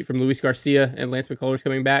feeling some heat from Luis Garcia, and Lance McCullers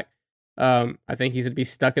coming back. I think he's going to be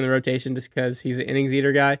stuck in the rotation just because he's an innings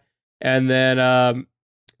eater guy. And then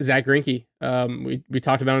Zach Greinke, we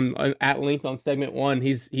talked about him at length on segment 1.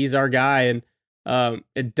 He's our guy, and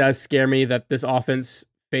it does scare me that this offense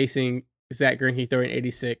facing Zach Greinke throwing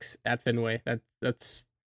 86 at Fenway. That's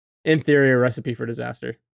in theory a recipe for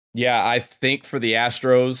disaster. Yeah, I think for the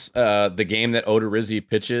Astros, the game that Odorizzi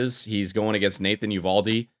pitches, he's going against Nathan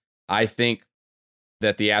Eovaldi. I think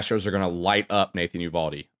that the Astros are going to light up Nathan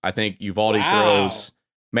Eovaldi. I think Eovaldi throws.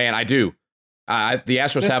 Man, I do. The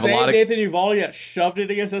Astros have a lot of. Nathan Eovaldi that shoved it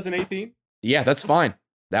against us in 18. Yeah, that's fine.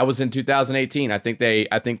 That was in 2018. I think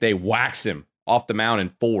they waxed him off the mound in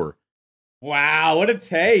 4. Wow, what a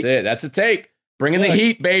take! That's a take. Bringing the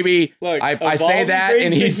heat, baby. Look, I say that,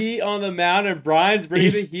 and he's the heat on the mound, and Brian's bringing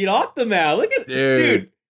the heat off the mound. Look at dude.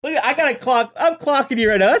 Look, I got a clock. I'm clocking you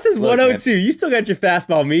right now. This is 102. Man. You still got your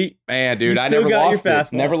fastball meat. Man, dude, I never lost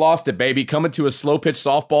it. Never lost it, baby. Coming to a slow pitch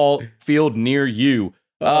softball field near you.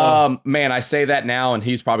 Man, I say that now, and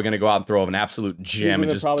he's probably going to go out and throw an absolute gem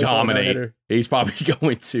and just dominate. He's probably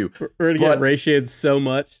going to. We're going to get ratioed so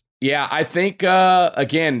much. Yeah, I think,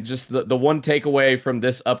 again, just the one takeaway from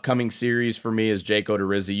this upcoming series for me is Jake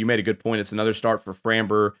Odorizzi. You made a good point. It's another start for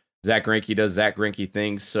Framber. Zach Greinke does Zach Greinke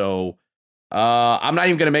things. So I'm not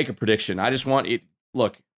even going to make a prediction. I just want it.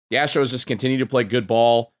 Look, the Astros just continue to play good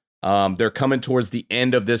ball. They're coming towards the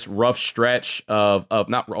end of this rough stretch of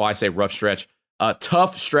I say rough stretch, a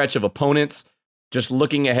tough stretch of opponents. Just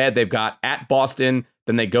looking ahead, they've got at Boston,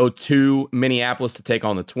 then they go to Minneapolis to take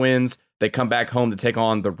on the Twins. They come back home to take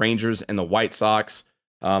on the Rangers and the White Sox.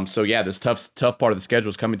 So yeah, this tough part of the schedule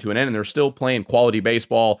is coming to an end, and they're still playing quality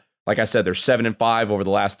baseball. Like I said, they're 7-5 over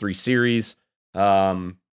the last 3 series.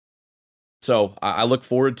 So I look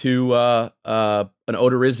forward to an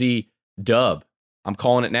Odorizzi dub. I'm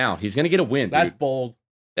calling it now. He's going to get a win. That's dude. bold.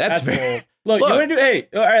 That's very. Look, you want to do? Hey,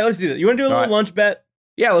 all right, let's do that. You want to do a little lunch bet?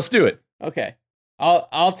 Yeah, let's do it. Okay,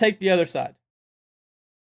 I'll take the other side.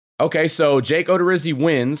 Okay, so Jake Odorizzi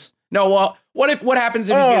wins. No, well, what happens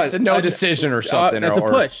if he gets a no decision or something? It's a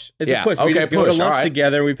push. It's a push. We just go to lunch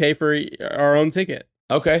together and we pay for our own ticket.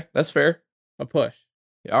 Okay, that's fair. A push.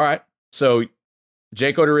 All right. So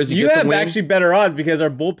Jake Odorizzi gets a win. You have actually better odds because our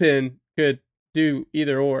bullpen could do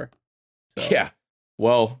either or. So. Yeah.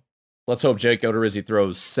 Well, let's hope Jake Odorizzi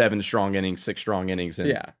throws 7 strong innings, 6 strong innings,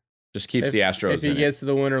 and just keeps the Astros if he gets to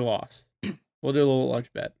the win or loss. We'll do a little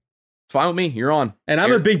lunch bet. Fine with me. You're on. And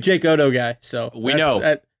I'm a big Jake Odo guy, so we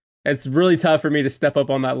know. It's really tough for me to step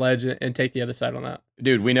up on that ledge and take the other side on that.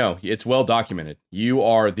 Dude, we know. It's well documented. You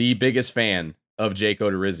are the biggest fan of Jake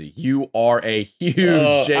Odorizzi. You are a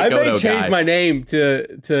huge Jake Odo guy. I may change my name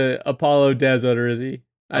to Apollo Des Odorizzi.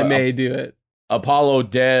 I may do it. Apollo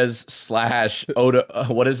Des / Odo.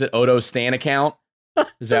 What is it? Odo Stan account?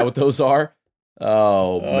 Is that what those are?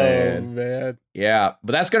 Oh, man. Yeah,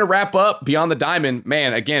 but that's going to wrap up Beyond the Diamond.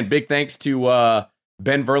 Man, again, big thanks to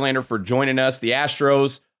Ben Verlander for joining us. The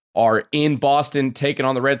Astros are in Boston taking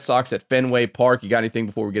on the Red Sox at Fenway Park. You got anything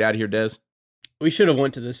before we get out of here, Des? We should have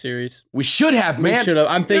went to this series. We should have, man. We should have.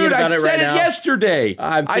 I'm thinking about it right now. I said it yesterday.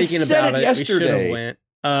 I'm thinking about it. We should have went.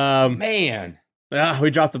 Man. We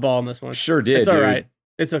dropped the ball on this one. Sure did, It's all right.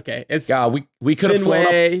 It's okay. We could have flown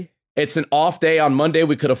up. It's an off day on Monday.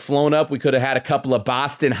 We could have flown up. We could have had a couple of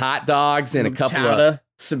Boston hot dogs and a couple of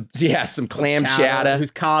some clam chowder.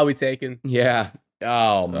 Whose car we taking? Yeah.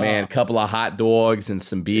 Oh man, a couple of hot dogs and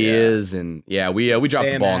some beers and we dropped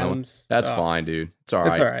the ball on that one. That's fine, dude. It's all right.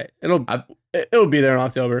 It's all right. It'll be there in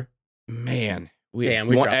October. Man, we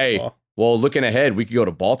dropped the ball. Well, looking ahead, we could go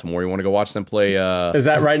to Baltimore. You want to go watch them play? Is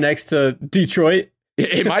that right next to Detroit?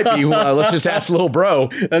 It might be. Let's just ask little bro.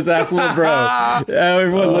 Let's ask little bro.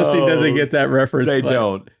 Everyone listening doesn't get that reference. They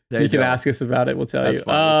don't. You can ask us about it. We'll tell you.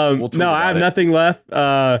 Fine. No, I have nothing left.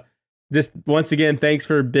 Just once again, thanks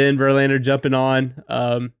for Ben Verlander jumping on.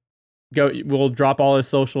 We'll drop all his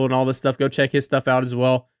social and all this stuff. Go check his stuff out as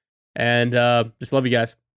well. And just love you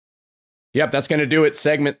guys. Yep, that's going to do it.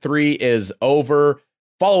 Segment 3 is over.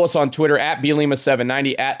 Follow us on Twitter at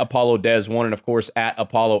BLima790, at ApolloDes1, and of course at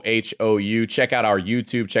ApolloHOU. Check out our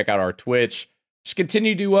YouTube, check out our Twitch. Just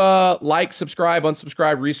continue to like, subscribe,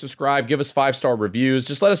 unsubscribe, resubscribe, give us 5-star reviews.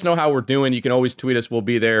 Just let us know how we're doing. You can always tweet us. We'll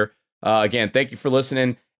be there. Again, thank you for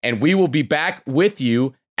listening. And we will be back with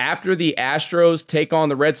you after the Astros take on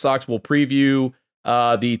the Red Sox. We'll preview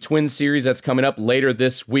the Twins series that's coming up later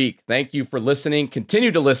this week. Thank you for listening.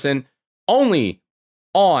 Continue to listen only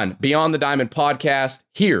on Beyond the Diamond podcast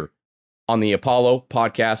here on the Apollo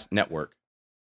Podcast Network.